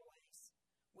first always.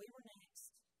 We were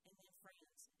next, and then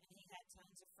friends. And he had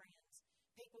tons of friends.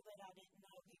 People that I didn't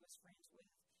know he was friends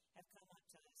with have come up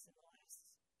to us in the last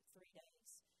 3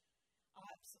 days.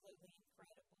 Absolutely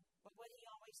incredible. But what he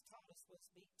always taught us was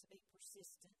to be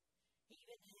persistent. He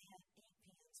even had ink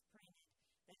pens printed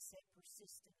that said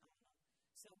persistent on them.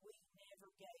 So we never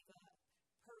gave up,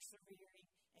 persevering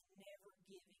and never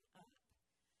giving up.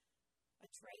 A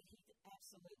trait he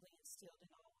absolutely instilled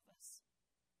in all of us.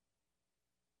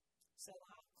 So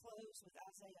I'll close with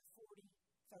Isaiah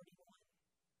 40:31.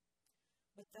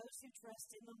 But those who trust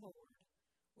in the Lord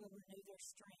will renew their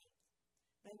strength.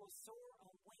 They will soar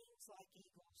on wings like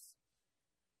eagles.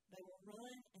 They will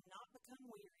run and not become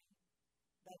weary.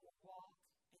 They will walk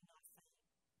and not faint.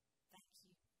 Thank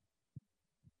you.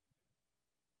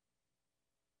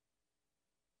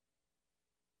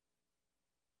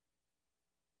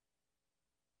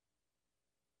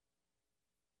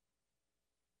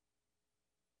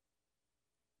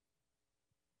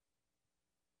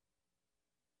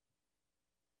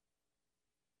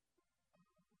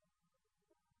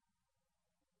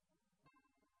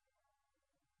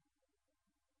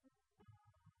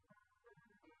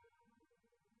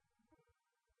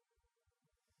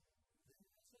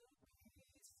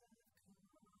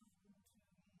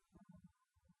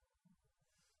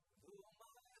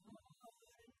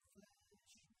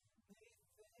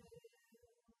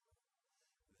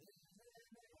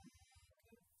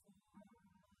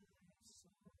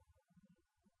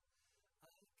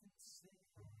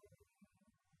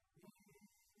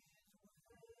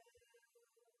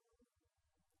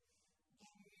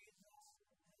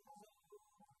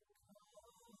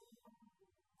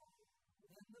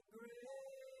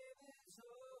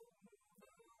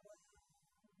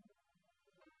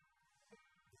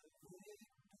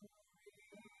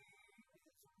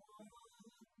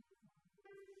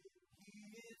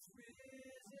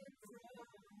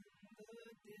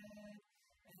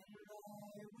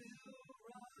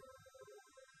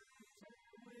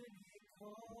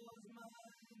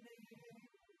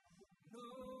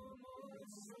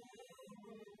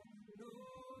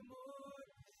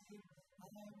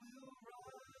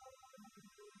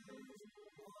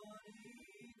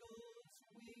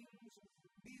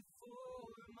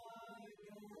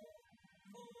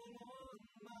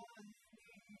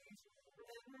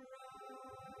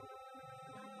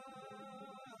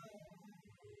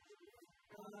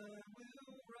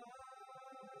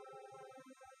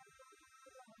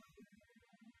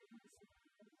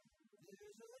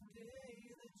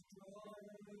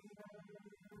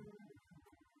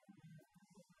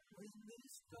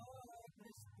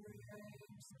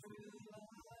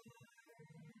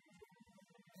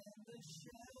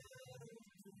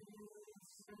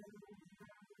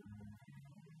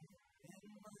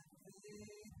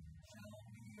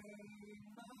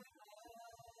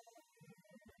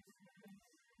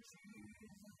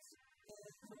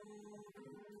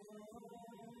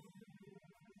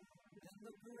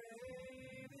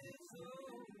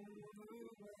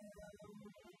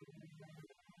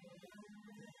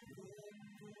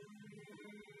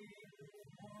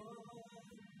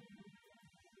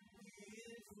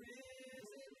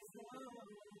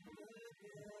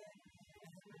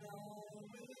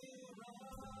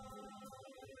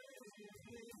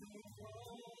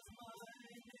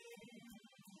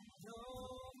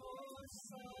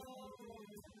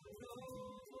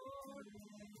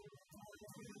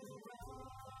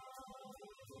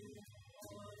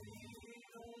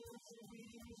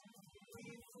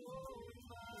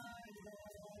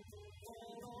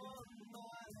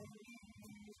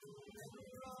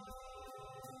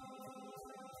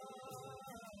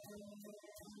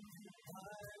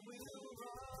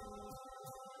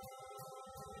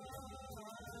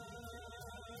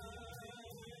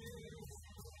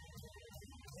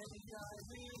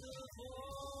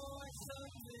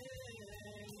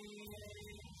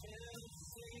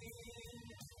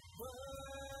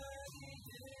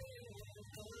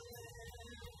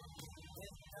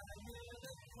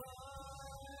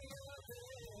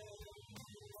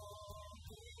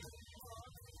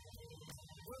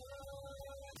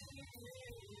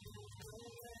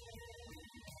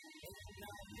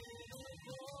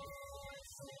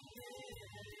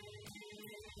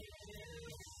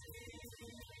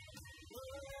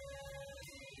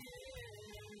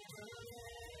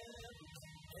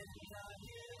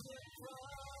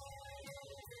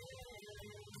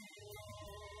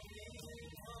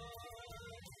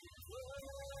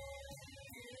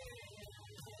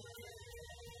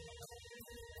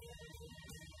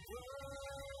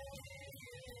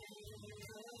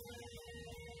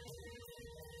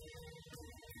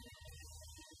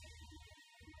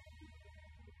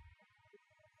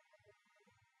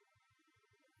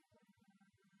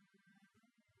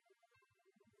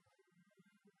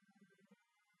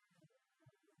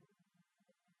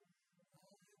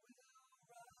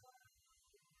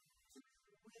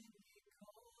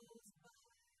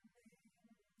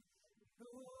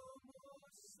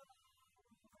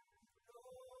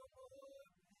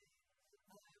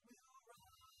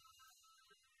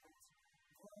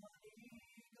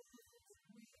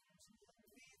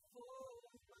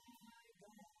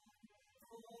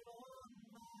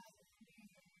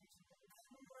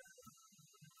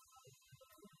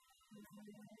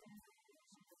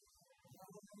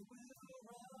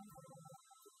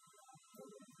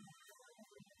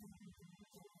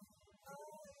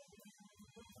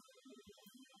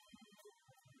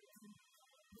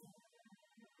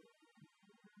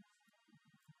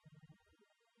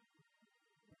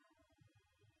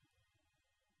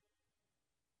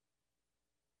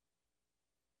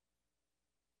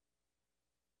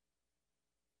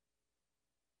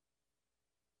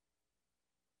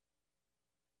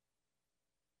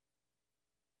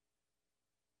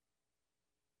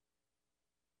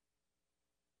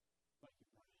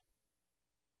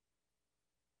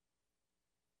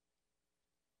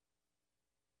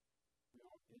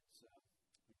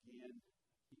 again,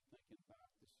 I keep thinking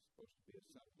about this is supposed to be a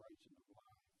celebration of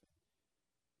life.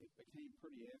 And it became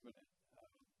pretty evident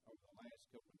over the last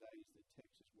couple of days that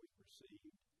Texas we've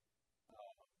received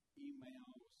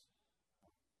emails,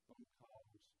 phone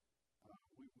calls.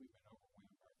 We've been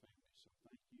overwhelmed by our families, so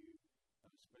thank you,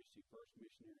 especially First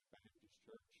Missionary Baptist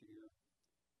Church here,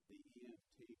 the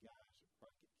EMT guys of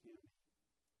Crockett County,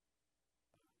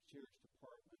 Sheriff's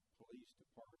Department, Police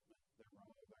Department. They were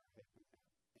all there helping out.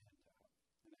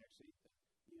 And actually, the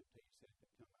EMTs had to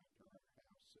come out to our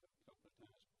house a couple of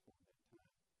times before that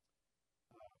time.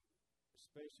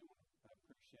 Especially want to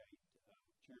appreciate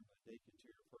Chairman of the Deacons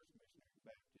here at First Missionary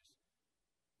Baptist,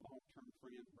 long-term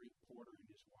friend Brent Porter and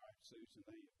his wife Susan.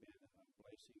 They have been a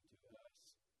blessing to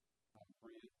us.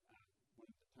 Brent,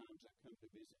 one of the times I come to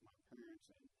visit my parents,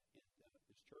 and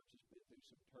this church has been through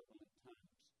some turbulent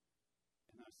times.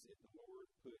 And I said, the Lord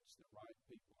puts the right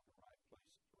people in the right place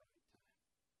at the right time.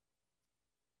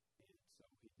 And so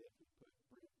he definitely put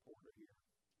Brent Porter here,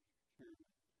 chairman.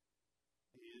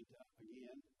 And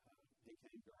again, he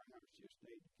came to our house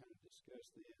yesterday to kind of discuss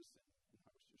this, and I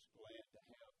was just glad to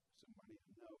have somebody I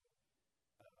know there.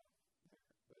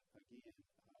 But again,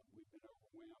 we've been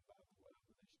overwhelmed by the love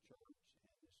of this church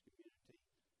and this community.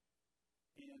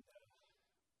 And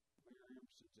Mayor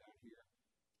Emerson's out here.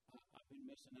 I've been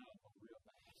missing Alamo real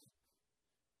bad. It's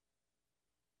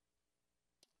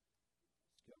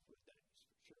a couple of days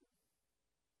for sure.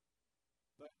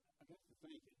 got to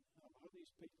thinking, a lot of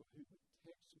these people who would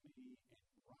text me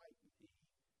and write me,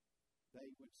 they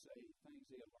would say things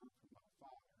they had learned from my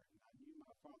father. And I knew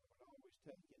my father would always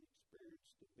take an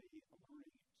experience to be a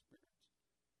learning experience.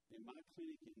 In my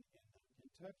clinic in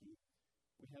Kentucky,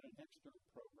 we had an extern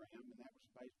program, and that was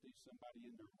basically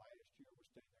somebody in their last year would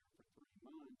stay there for 3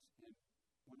 months. And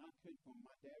when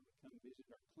my dad would come visit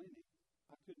our clinic,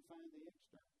 I couldn't find the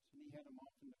externs. And he had them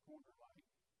off in the corner like,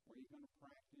 where are you going to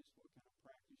practice? What kind of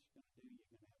practice you going to do?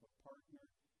 You're going to have a partner?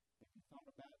 Have you thought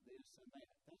about this and that?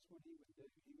 That's what he would do.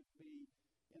 He would be,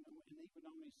 and he would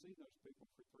only see those people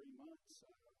for 3 months. So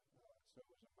it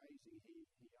was amazing.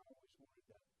 He always wanted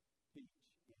to teach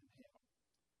and help.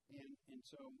 And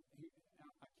so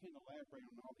I can't elaborate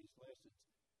on all these lessons.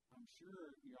 I'm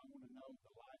sure you all want to know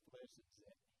the life lessons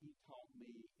that he taught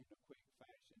me in a quick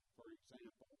fashion. For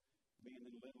example, being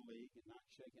in Little League and not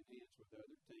shaking hands with the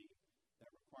other team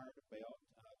that required a belt.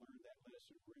 I learned that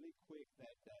lesson really quick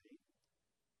that day.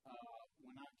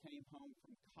 When I came home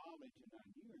from college and I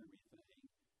knew everything,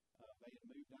 they had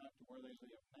moved out to where they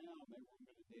live now, and they were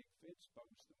going to dig fence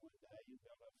posts one day and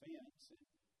build a fence. And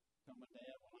tell my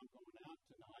dad, well, I'm going out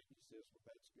tonight. He says, well,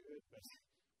 that's good, but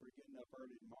we're getting up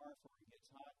early tomorrow before it gets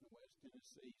hot in West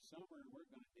Tennessee summer, and we're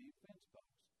going to dig fence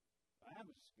posts. I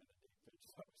was going to dig fence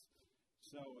posts.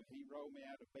 So he rolled me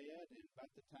out of bed, and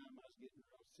about the time I was getting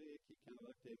real sick, he kind of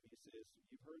looked at me and says,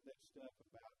 you've heard that stuff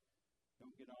about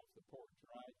don't get off the porch,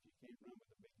 right? You can't run with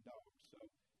a big dog. So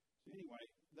anyway,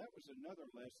 that was another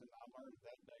lesson I learned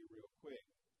that day real quick.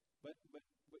 But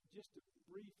just to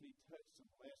briefly touch some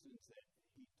lessons that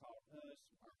he taught us,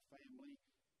 our family,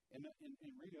 and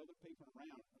really other people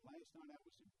around. Last night I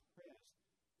was impressed.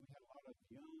 We had a lot of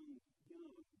young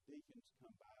deacons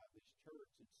come by this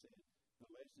church and said the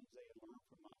lessons they had learned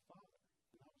from my father.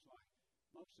 And I was like,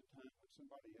 most of the time when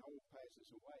somebody old passes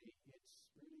away, it's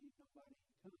really nobody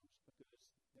comes because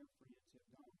their friends have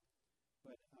gone.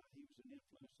 But he was an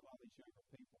influence to a lot of these younger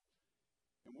people.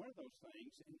 And one of those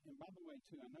things, and by the way,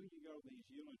 too, I know you go to these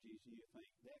eulogies and you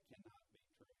think that cannot be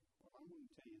true. Well, I want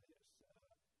to tell you this.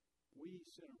 We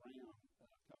sat around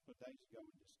a couple of days ago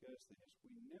and discussed this.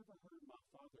 We never heard my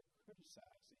father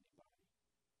criticize anybody.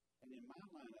 And in my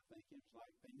line of thinking, it was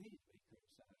like they needed to be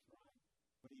criticized, right?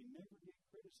 But he never did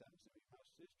criticize them. My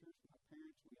sisters, my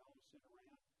parents, we all sit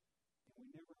around, and we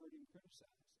never heard him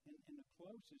criticize. And the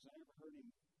closest I ever heard him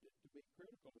to be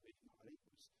critical of anybody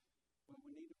was, well,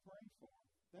 we need to pray for him.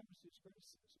 That was his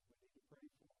criticism. We need to pray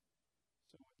for him.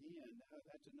 So again,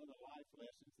 that's another life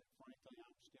lesson that, frankly,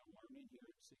 I'm still learning here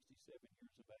at 67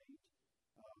 years of age.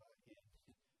 And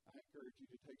I encourage you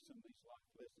to take some of these life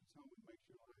lessons home and make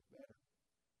your life better.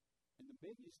 And the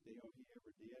biggest deal he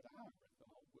ever did, I ever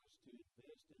thought, was to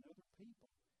invest in other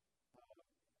people.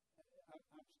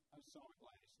 I saw it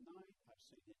last night. I've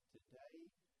seen it today.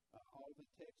 All the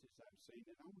texts I've seen.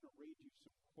 And I want to read you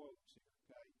some quotes here,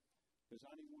 okay? Because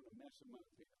I didn't want to mess them up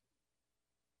here.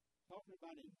 Talking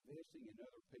about investing in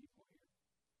other people here.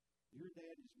 Your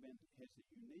dad has the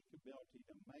unique ability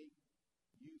to make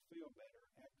you feel better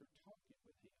after talking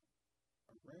with him.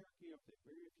 A rare gift that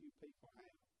very few people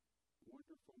have.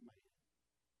 Wonderful man.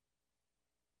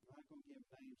 I'm not going to give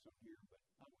names on here, but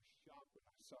I was shocked when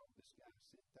I saw this guy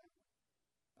sent that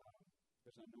one.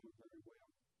 Because I know him very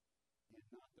well. And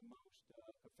not the most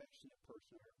affectionate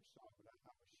person I ever saw, but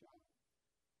I was shocked.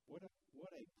 What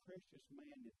a precious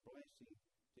man and blessing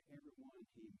to everyone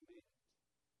he met.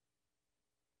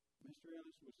 Mr.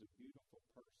 Ellis was a beautiful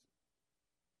person.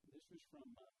 This was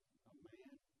from a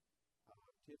man,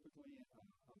 typically a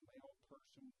male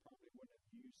person probably wouldn't have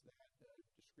used that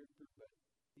descriptor, but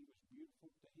he was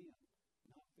beautiful to him.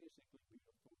 Not physically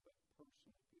beautiful, but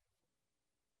personally beautiful.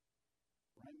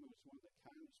 Raymond was one of the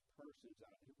kindest persons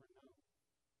I'd ever known.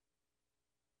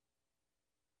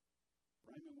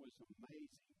 Raymond was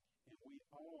amazing, and we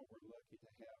all were lucky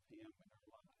to have him in our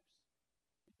lives.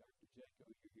 And Dr. Jaco,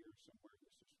 you're here somewhere.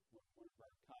 This is one of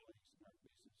our colleagues and our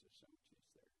business associates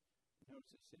there.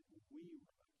 Notice it said we were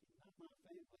lucky, not my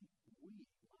family.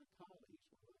 My colleagues,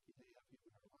 were lucky to have him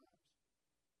in our lives.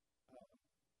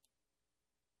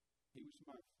 He was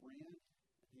my friend,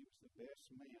 and he was the best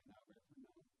man I've ever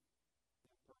known.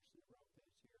 That person that wrote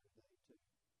that's here today, too.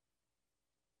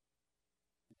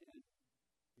 And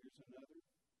here's another.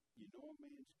 You know a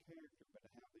man's character, but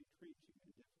how they treat you in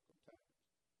difficult times.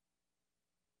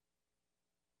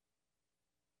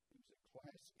 He was a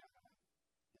class guy,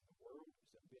 and the world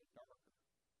is a bit darker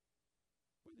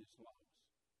with his loss.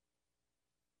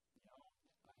 You know,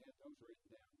 I had those written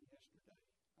down yesterday.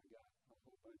 I got a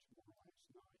whole bunch more last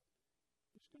night.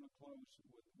 Just going to close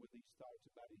with these thoughts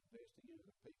about investing in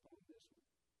other people in this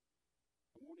one.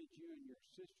 I wanted you and your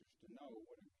sisters to know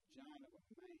what a giant of a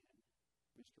man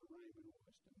Mr. Raymond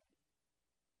was to me.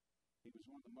 He was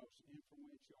one of the most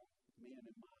influential men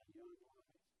in my young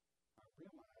life. I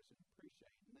realize and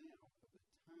appreciate now of the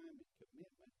time and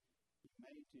commitment he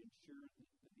made to ensure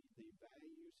that the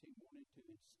values he wanted to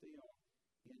instill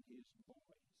in his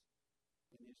boys.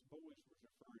 And his boys was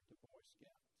referring to Boy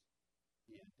Scouts.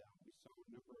 And we saw a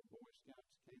number of Boy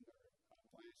Scouts came there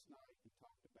last night and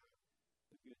talked about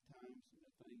the good times and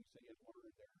the things they had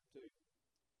learned there too.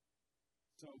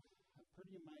 So,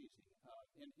 pretty amazing.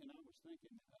 And I was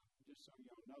thinking, just so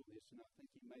y'all know this, and I think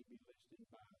he may be listed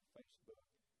by Facebook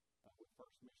with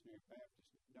First Missionary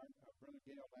Baptist. Brother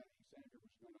Gail Alexander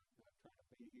was going to try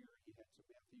to be here. He had some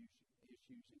health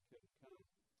issues and couldn't come.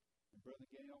 And Brother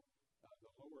Gail,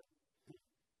 the Lord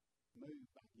moved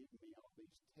by giving me all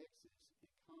these texts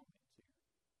and comments here.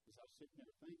 As I was sitting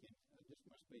there thinking, this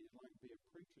must be like be a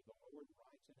preacher. The Lord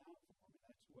writes it out for me.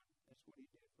 That's what he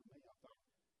did for me. I thought,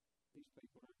 these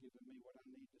people are giving me what I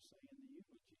need to say in the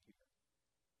eulogy here.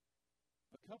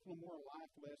 A couple of more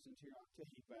life lessons here I'll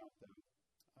tell you about, though.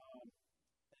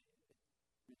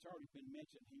 It's already been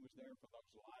mentioned he was there for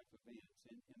those life events,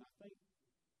 and I think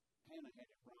Hannah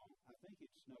had it wrong. I think it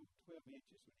snowed 12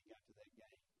 inches when he got to that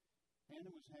game.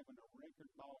 Hannah was having a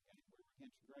record ball game. We were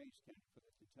against Graves County for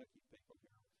the Kentucky people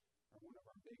here, are one of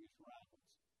our biggest rivals.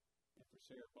 And for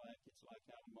Sarah Black, it's like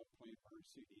Alamo playing Burn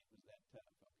City. It was that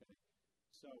tough, okay?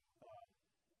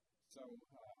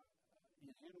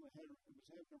 And Hannah was having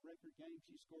a record game.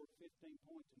 She scored 15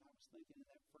 points, and I was thinking in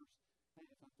that first half,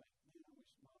 I think, man, I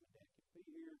wish Mom and Dad could be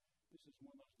here. This is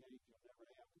one of those games you'll never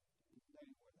have. And they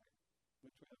were there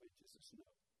with 12 inches of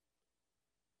snow.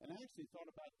 And I actually thought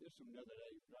about this one the other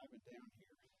day driving down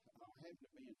here. I happened to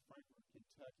be in Frankfort,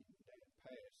 Kentucky when Dad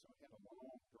passed, so I had a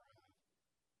long drive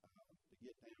to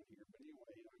get down here. But anyway,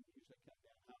 I usually come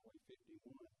down Highway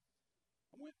 51.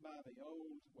 I went by the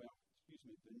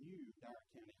new Dyer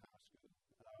County High School.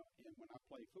 And when I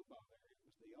played football there, it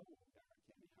was the old Dyer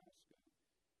County High School.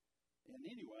 And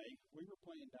anyway, we were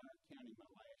playing Dyer County my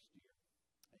last year.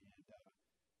 And we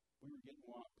were getting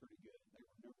whopped pretty good. They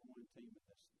were number one team in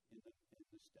the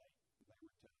state. They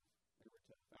were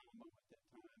tough. Alamo at that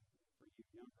time, for you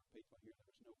younger people here,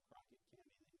 there was no Crockett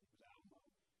County then. It was Alamo.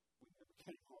 We never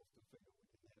came off the field. We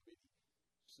didn't have any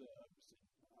subs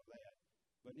and all that.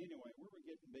 But anyway, we were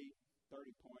getting beat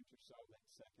 30 points or so that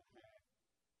second half.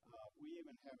 We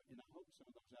even have, and I hope some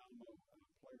of those Alamo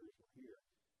players were here,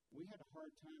 we had a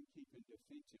hard time keeping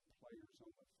defensive players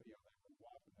on the field. They were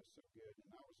whopping us so good,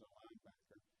 and I was a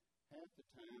linebacker. Half the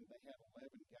time they had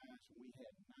 11 guys, and we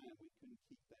had 9. We couldn't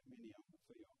keep that many on the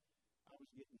field. I was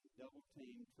getting double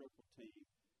team, triple team.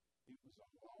 It was a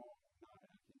long night,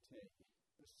 I can tell you.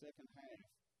 The second half,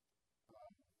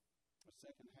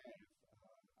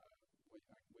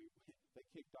 they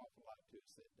kicked off a lot to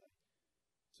us that day.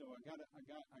 So I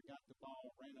got the ball,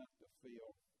 ran up the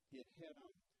field, hit head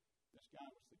on. This guy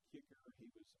was the kicker. He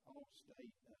was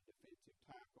all-state defensive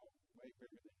tackle, way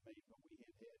bigger than me, but we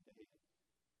hit head-to-head.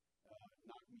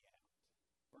 Knocked me out.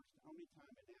 Only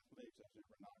time in athletics I was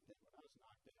ever knocked out. When I was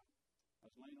knocked out, I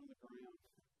was laying on the ground.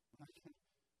 When I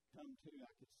come to,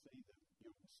 I could see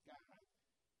the sky.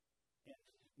 And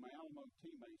my Alamo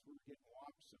teammates, we were getting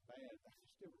whopped so bad. I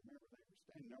still remember they were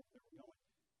standing over there going,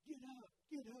 "Get up,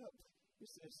 get up." He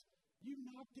says, "You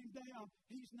knocked him down.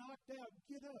 He's knocked out.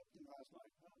 Get up." And I was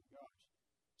like, oh, gosh.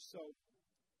 So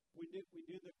we did the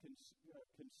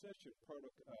concussion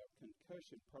protocol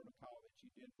that you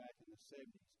did back in the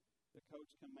 70s. The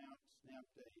coach come out,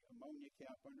 snapped a ammonia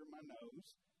cap under my nose.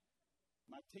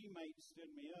 My teammates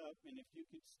stood me up, and if you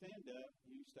could stand up,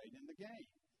 you stayed in the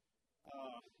game.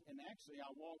 And actually,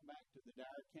 I walked back to the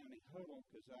Dyer County huddle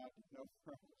because I didn't know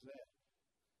where I was at.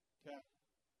 Okay.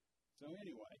 So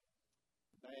anyway,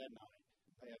 bad night.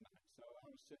 So I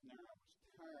was sitting there. I was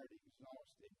tired,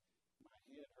 exhausted. My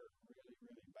head hurt really,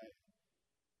 really bad.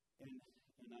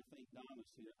 And I think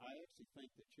Donna's here. I actually think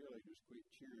the cheerleaders quit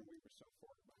cheering. We were so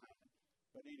far behind.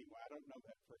 But anyway, I don't know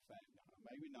that for a fact, Donna.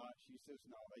 Maybe not. She says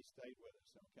no. They stayed with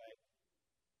us, okay?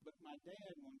 But my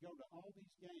dad, when we go to all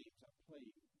these games, I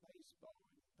played baseball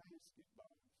and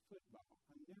basketball and football.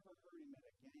 I never heard him at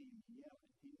a game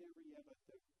yelling. He never yelled at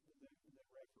the referees,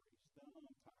 the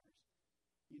umpires.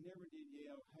 He never did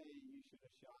yell, "Hey, you should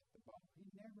have shot the ball." He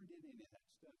never did any of that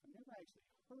stuff. I never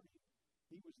actually heard him.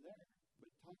 He was there.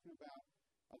 But talking about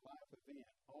a life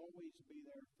event, always be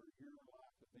there for your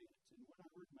life events. And what I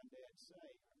heard my dad say,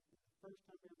 the first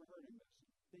time I ever heard him was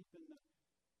deep in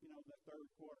the third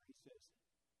quarter. He says,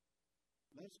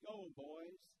 "Let's go,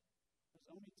 boys." That's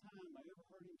the only time I ever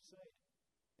heard him say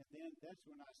it. And then that's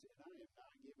when I said, I am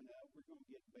not giving up. We're going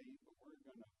to get beat, but we're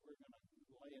going to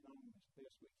lay it on as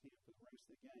best we can for the rest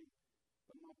of the game.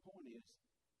 But my point is,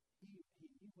 he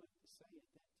knew what to say at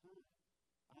that time.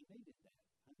 I needed that.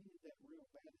 I needed that real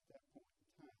bad at that point in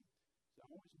time. So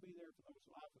always be there for those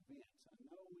life events. I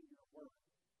know in your work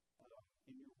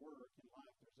in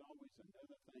life, there's always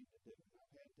another thing to do. And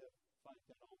I've had to fight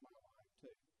that all my life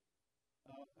too.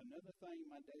 Another thing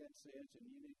my dad says, and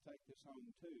you need to take this home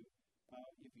too,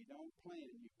 if you don't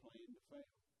plan, you plan to fail.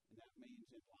 And that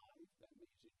means in life, that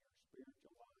means in your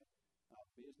spiritual life,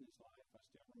 business life. I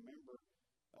still remember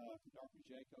Dr.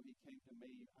 Jaco, he came to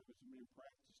me. I was in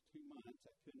practice 2 months.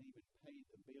 I couldn't even pay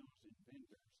the bills and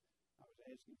vendors. I was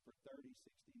asking for 30,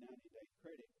 60, 90-day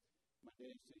credit. My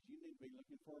dad says, you need to be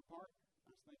looking for a partner. I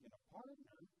was thinking, a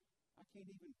partner? I can't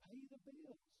even pay the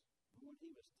bills. But what he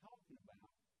was talking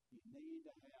about, you need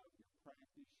to have your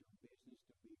practice, your business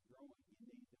to be growing.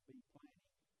 You need to be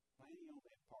planning on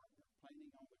that partner,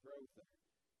 planning on the growth there.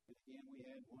 And again, we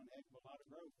had one heck of a lot of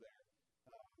growth there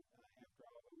after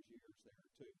all those years there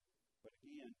too. But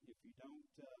again, if you don't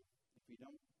plan, you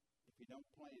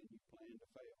plan to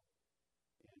fail.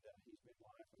 And he's been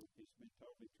laughing. It's been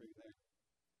totally true there.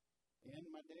 And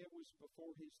my dad was before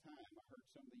his time. I heard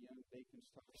some of the young deacons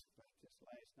talking about this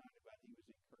last night about he was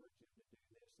encouraging to do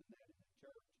this and that in the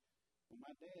church. Well,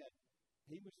 my dad,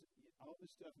 he was all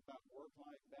this stuff about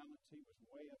work-life balance. He was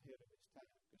way ahead of his time.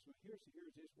 Because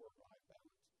here's his work-life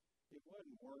balance. It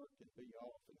wasn't work and be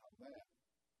off and all that.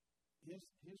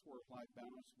 His work-life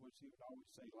balance was, he would always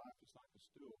say, life is like a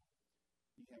stool.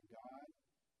 You have God,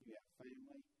 you have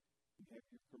family, you have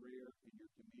your career and your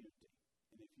community.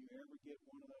 And if you ever get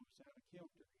one of those out of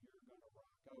kilter, you're going to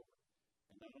rock over.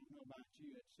 And I don't know about you,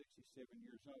 at 67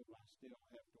 years old, I still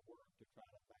have to work to try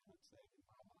to balance that in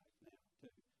my life now,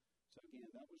 too. So again,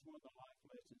 that was one of the life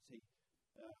lessons he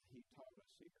taught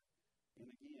us here. And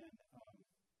again, I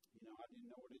didn't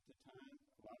know it at the time.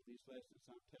 A lot of these lessons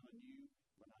I'm telling you,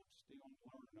 but I'm still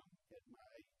learning them at my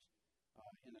age.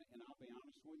 And I'll be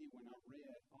honest with you, when I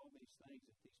read all these things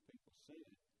that these people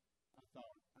said, I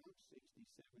thought, I'm 67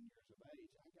 years of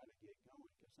age. I got to get going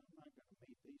because I'm not going to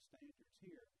meet these standards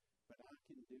here, but I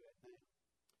can do it now.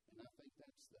 And I think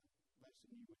that's the lesson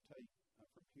you would take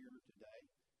from here today.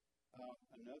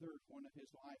 Another one of his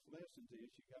life lessons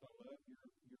is you got to love your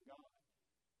God.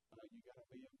 You got to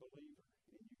be a believer,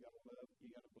 and you got to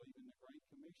believe in the Great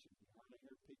Commission. You hardly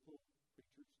hear preachers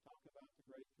talk about the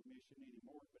Great Commission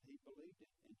anymore, but he believed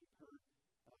it, and you've heard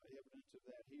evidence of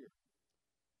that here.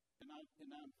 And I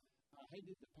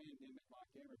hated the pandemic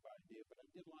like everybody did, but I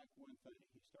did like one thing.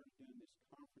 He started doing this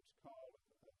conference call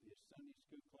of his Sunday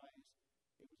school class.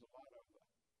 It was a lot of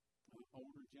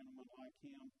older gentlemen like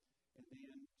him, and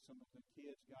then some of the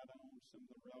kids got on, some of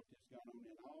the relatives got on,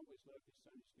 and I always loved his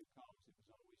Sunday school calls. It was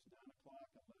always 9 o'clock.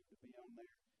 I loved to be on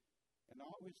there. And I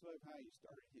always loved how he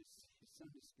started his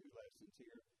Sunday school lessons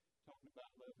here, talking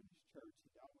about loving his church.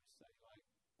 He'd always say, like,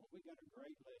 well, we got a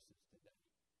great lessons today.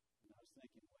 And I was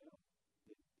thinking, well,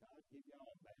 did God give y'all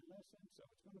a bad lesson? So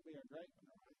it's going to be a great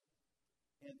one, right?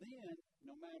 And then,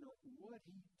 no matter what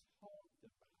he talked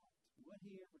about, what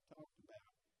he ever talked about,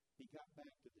 he got back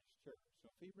to this church. So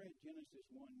if he read Genesis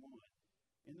 1:1,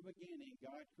 in the beginning,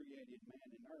 God created man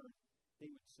and earth, he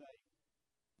would say,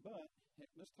 but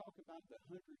let's talk about the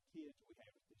 100 kids we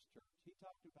have at this church. He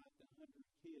talked about the 100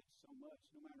 kids so much,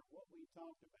 no matter what we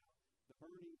talked about, the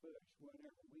burning bush,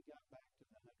 whatever, we got back to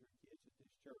the 100 kids at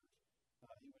this church.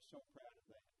 He was so proud of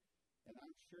that. And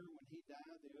I'm sure when he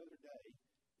died the other day,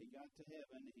 he got to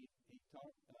heaven, he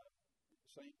talked,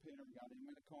 St. Peter got him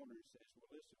in a corner and says,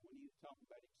 well, listen, we need to talk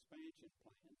about expansion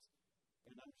plans.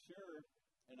 And I'm sure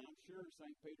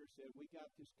St. Peter said, we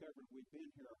got this covered. We've been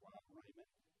here a while,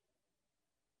 Raymond.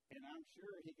 And I'm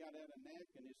sure he got out a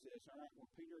napkin and says, all right,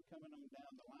 well, Peter, coming on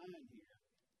down the line here.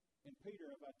 And Peter,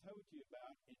 have I told you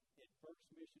about at First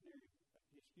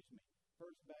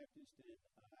Baptist in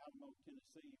Alamo,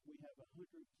 Tennessee, we have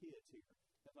 100 kids here.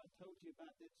 Have I told you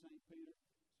about that, St. Peter?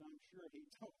 So I'm sure he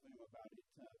told them about it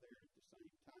there at the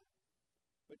same time.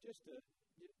 But just in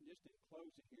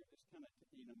closing here, this kind of,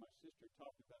 my sister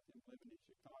talked about them living in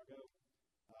Chicago.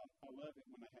 I love it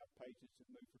when I have patients that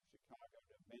move from Chicago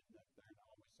to Benton up there, and I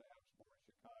always say I was born in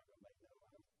Chicago. They know I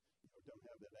don't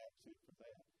have that accent for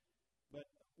that. But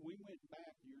we went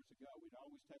back years ago. We'd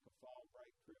always take a fall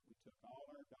break trip. We took all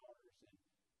our daughters and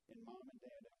mom and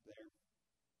dad up there.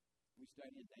 We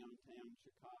stayed in downtown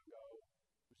Chicago.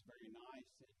 It was very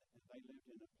nice, and they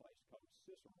lived in a place called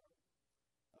Cicero.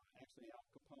 Actually, Al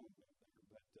Capone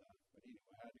lived there, but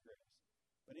anyway, I digress.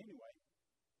 But anyway,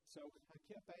 so I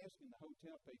kept asking the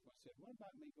hotel people, I said, what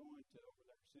about me going to over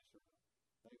there to Cicero?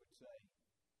 They would say,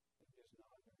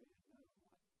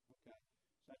 Okay.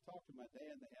 So I talked to my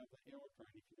dad. They have the L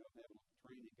train. If you know, they have a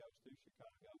train that goes through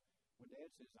Chicago. Well, Dad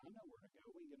says, I know where to go.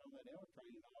 We can get on that L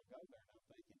train and I'll go there. And I'm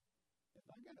thinking, if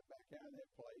I got to back out of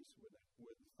that place with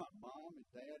my mom and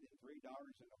dad and 3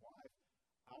 daughters and a wife,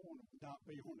 I want to not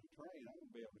be on the train. I want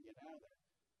to be able to get out of there.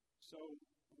 So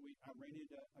I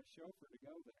rented a chauffeur to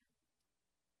go there.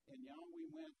 And y'all, we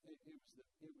went.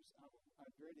 I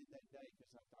dreaded that day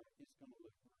because I thought it's going to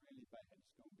look really bad.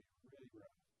 It's going to be really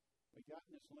rough. We got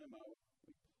in this limo.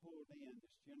 We pulled in.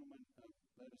 This gentleman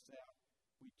let us out.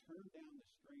 We turned down the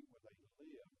street where they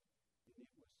lived, and it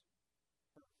was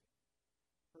perfect.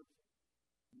 Perfect.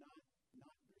 Not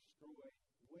destroyed.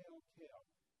 Well kept.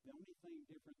 The only thing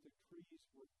different, the trees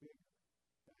were bigger.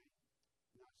 Okay?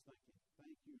 And I was thinking,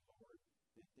 thank you, Lord,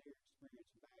 that their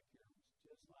experience back here was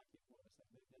just like it was.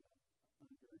 They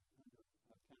lived in under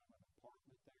a kind of an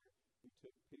apartment there. We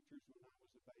took pictures when I was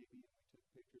a baby, and we took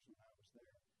pictures when I was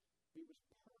there. It was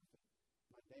perfect.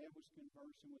 My dad was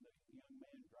conversing with a young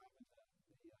man driving the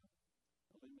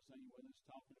limousine with us,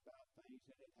 talking about things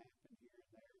that had happened here and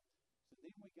there. So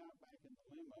then we got back in the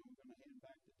limo. We're going to head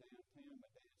back to downtown.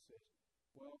 My dad says,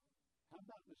 well, how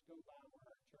about let's go by where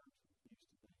our church used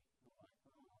to be?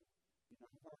 I'm like,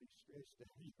 I've already stressed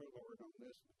out your Lord on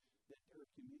this one, that their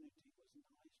community was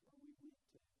nice where we went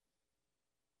to.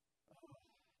 Oh,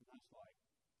 and I was like,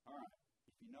 all right,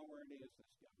 if you know where it is,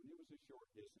 let's go. And it was a short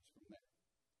distance from there.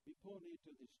 We pulled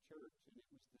into this church, and it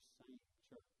was the same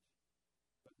church.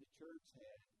 But the church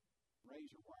had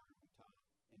razor wire on top,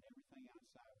 and everything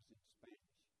outside was in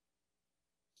Spanish.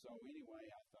 So anyway,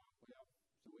 I thought, well,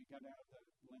 so we got out of the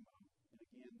limo, and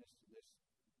again, this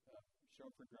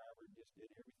chauffeur driver just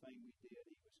did everything we did.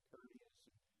 He was courteous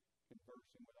and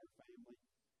conversing with our family.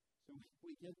 So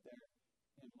we get there,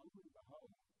 and lo and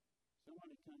behold,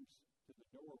 somebody comes to the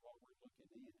door while we're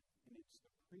looking in, and it's the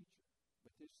preacher.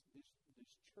 But this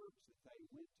church that they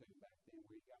went to back then,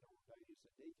 where he got ordained as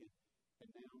a deacon, had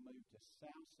now moved to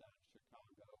south side of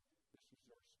Chicago. This was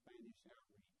their Spanish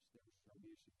outreach. There was their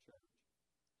mission church.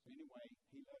 So anyway,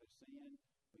 he let us in.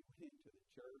 We went into the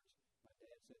church. My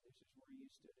dad said, this is where you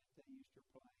stood at the Easter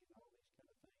play and all these kind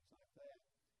of things like that.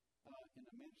 And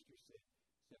the minister said,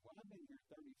 well, I've been here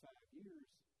 35 years.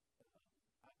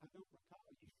 I don't recall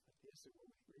you. I said, well,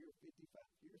 we were here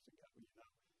 55 years ago,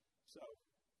 So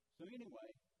anyway,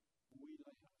 we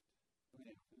left. And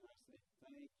I said,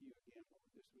 thank you again, Lord.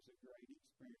 This was a great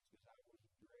experience because I was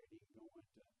dreading going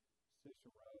to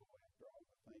Cicero after all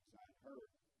the things I'd heard.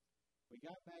 We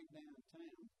got back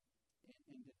downtown,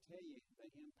 and to tell you the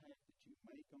impact that you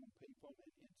make on people,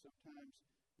 and sometimes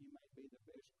you may be the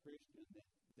best Christian that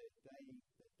they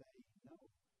know.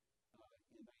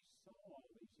 And they saw all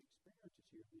these experiences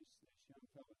here. This young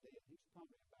fellow did. He's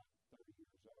probably about 30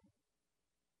 years old.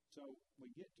 So we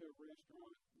get to a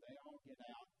restaurant. They all get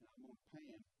out, and I'm on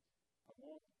Pam. I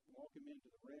walk him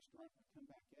into the restaurant. I come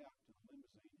back out to the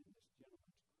limousine, and this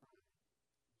gentleman's crying.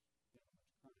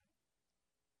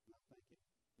 And I'm thinking,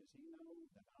 does he know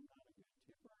that I'm not a good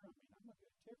tipper? I mean, I'm a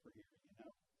good tipper here,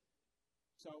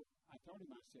 So I told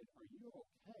him, I said, are you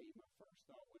okay? My first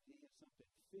thought was he had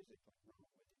something physically wrong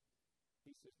with him.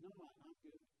 He says, no, I'm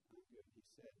good. I'm good. He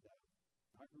said,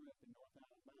 I grew up in North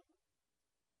Alabama.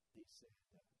 He said,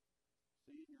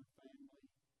 seeing your family,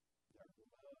 their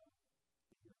love,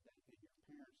 and your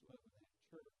parents' love of that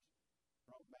church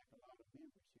brought back a lot of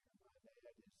memories here. My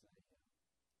dad is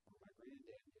my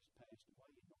granddad just passed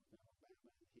away in North Alabama,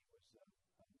 and he was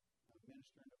a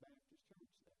minister in a Baptist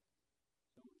church there.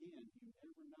 So again, you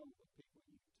never know the people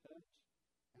you touch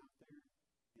out there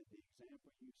and the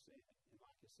example you set. And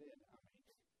like I said,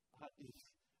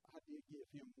 I did give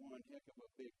him one heck of a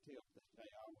big tip that day.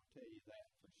 I will tell you that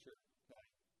for sure. Okay,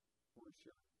 for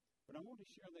sure. But I want to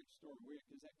share that story with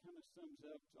you because that kind of sums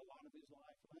up a lot of his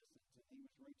life lessons. And he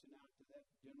was reaching out to that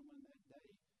gentleman that day.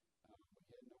 We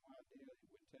had no idea it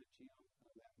would touch him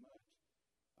that much.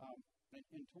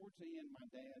 And towards the end, my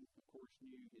dad, of course,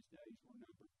 knew his days were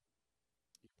numbered.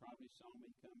 He probably saw me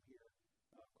come here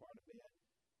quite a bit,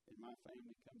 and my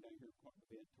family come down here quite a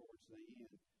bit towards the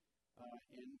end.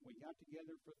 And we got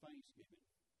together for Thanksgiving.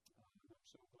 I'm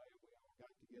so glad we all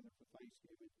got together for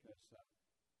Thanksgiving because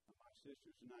my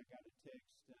sisters and I got a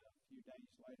text a few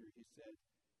days later. He said,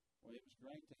 well, it was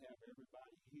great to have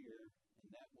everybody here, and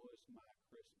that was my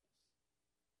Christmas.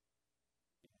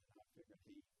 And I figured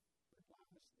he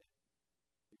realized that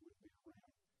he wouldn't be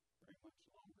around very much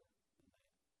longer than that.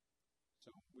 So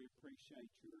we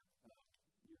appreciate your love,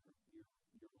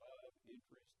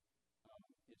 interest.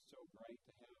 It's so great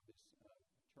to have this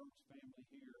church family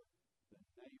here, the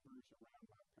neighbors around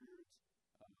my parents.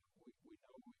 We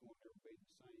know we won't ever be the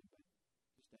same, but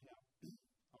just to have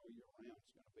all year round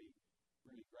is going to I'll be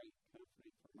really great and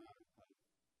comforting for my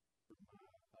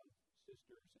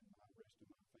sisters and my rest of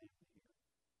my family here.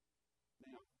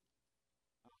 Now,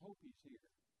 I hope he's here.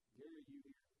 Gary, you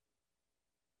here?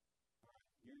 All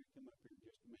right, Gary, come up here in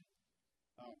just a minute.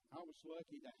 I was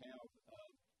lucky to have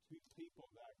two people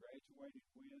that I graduated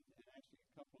with, and actually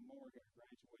a couple more that I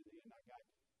graduated in. I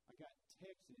got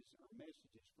texts or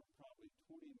messages from probably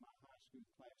 20 of my high school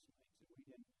classmates, and we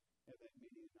didn't have that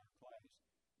many in our class.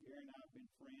 Gary and I have been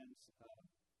friends,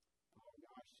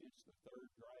 since the third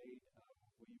grade.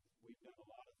 We've done a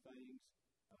lot of things.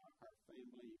 Our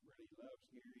family really loves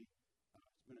Gary.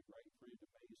 He's been a great friend to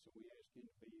me, so we asked him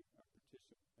to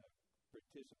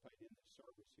participate in this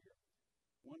service here.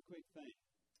 One quick thing.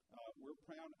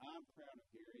 I'm proud of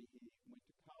Gary. He went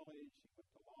to college. He went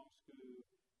to law school.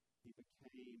 He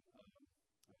became a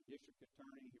district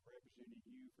attorney. He represented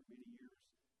you for many years.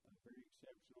 Very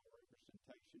exceptional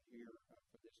representation here for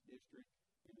this district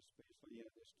and especially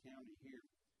this county here.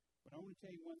 But I want to tell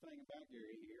you one thing about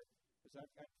Gary here, because I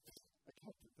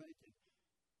got to thinking,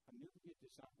 I never get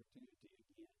this opportunity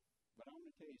again. But I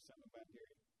want to tell you something about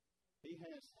Gary. He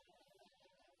has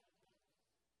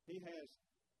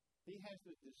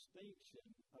the distinction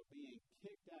of being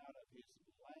kicked out of his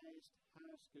last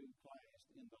high school class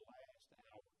in the last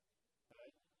hour.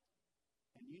 Right?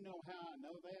 And you know how I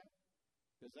know that?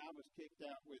 Because I was kicked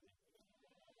out with him.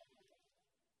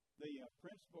 The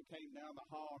principal came down the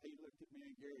hall. He looked at me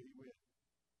and Gary. He went,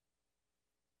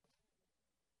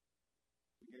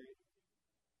 Gary,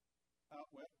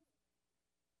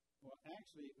 well,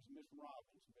 actually, it was Miss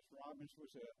Robbins. Miss Robbins was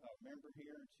a member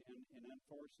here, and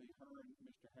unfortunately, her and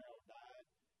Mr. Harold died.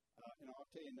 And I'll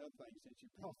tell you another thing since you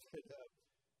brought that up.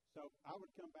 So I would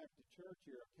come back to church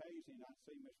here occasionally, and I'd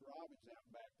see Miss Robbins out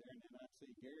back there, and then I'd see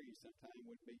Gary sometime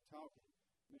would be talking.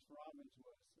 Miss Robbins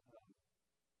was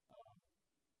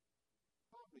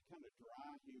probably kind of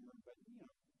dry humor, but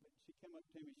she came up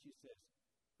to me and she says,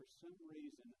 for some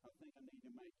reason, I think I need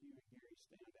to make you and Gary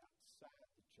stand outside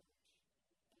the church.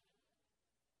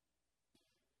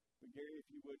 But Gary, if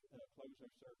you would close our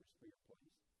service prayer,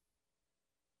 please.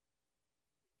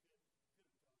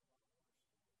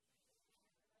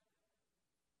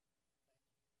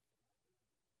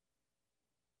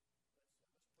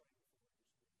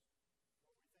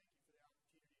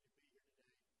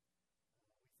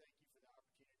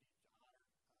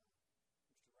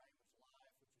 Thank you for him.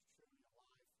 We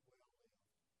thank you for his ministry in this church.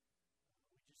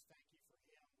 We thank you for his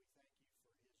presence in this church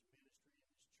for so many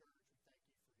years.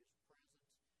 We just lift him up to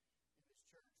you.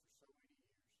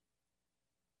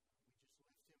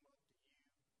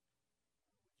 We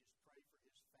just pray for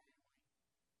his family.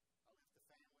 I lift the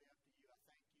family up to you. I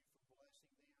thank you for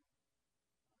blessing them as only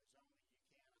you can.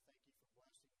 I thank you for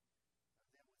blessing them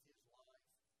with his life.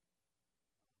 I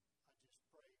just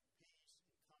pray peace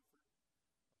and comfort upon them.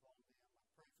 I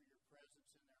pray for your presence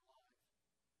in their life.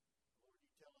 Lord, you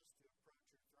tell us to approach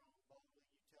your throne boldly.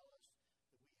 You tell us that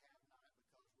we have not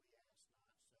because we ask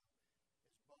not. So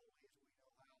as boldly as we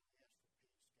know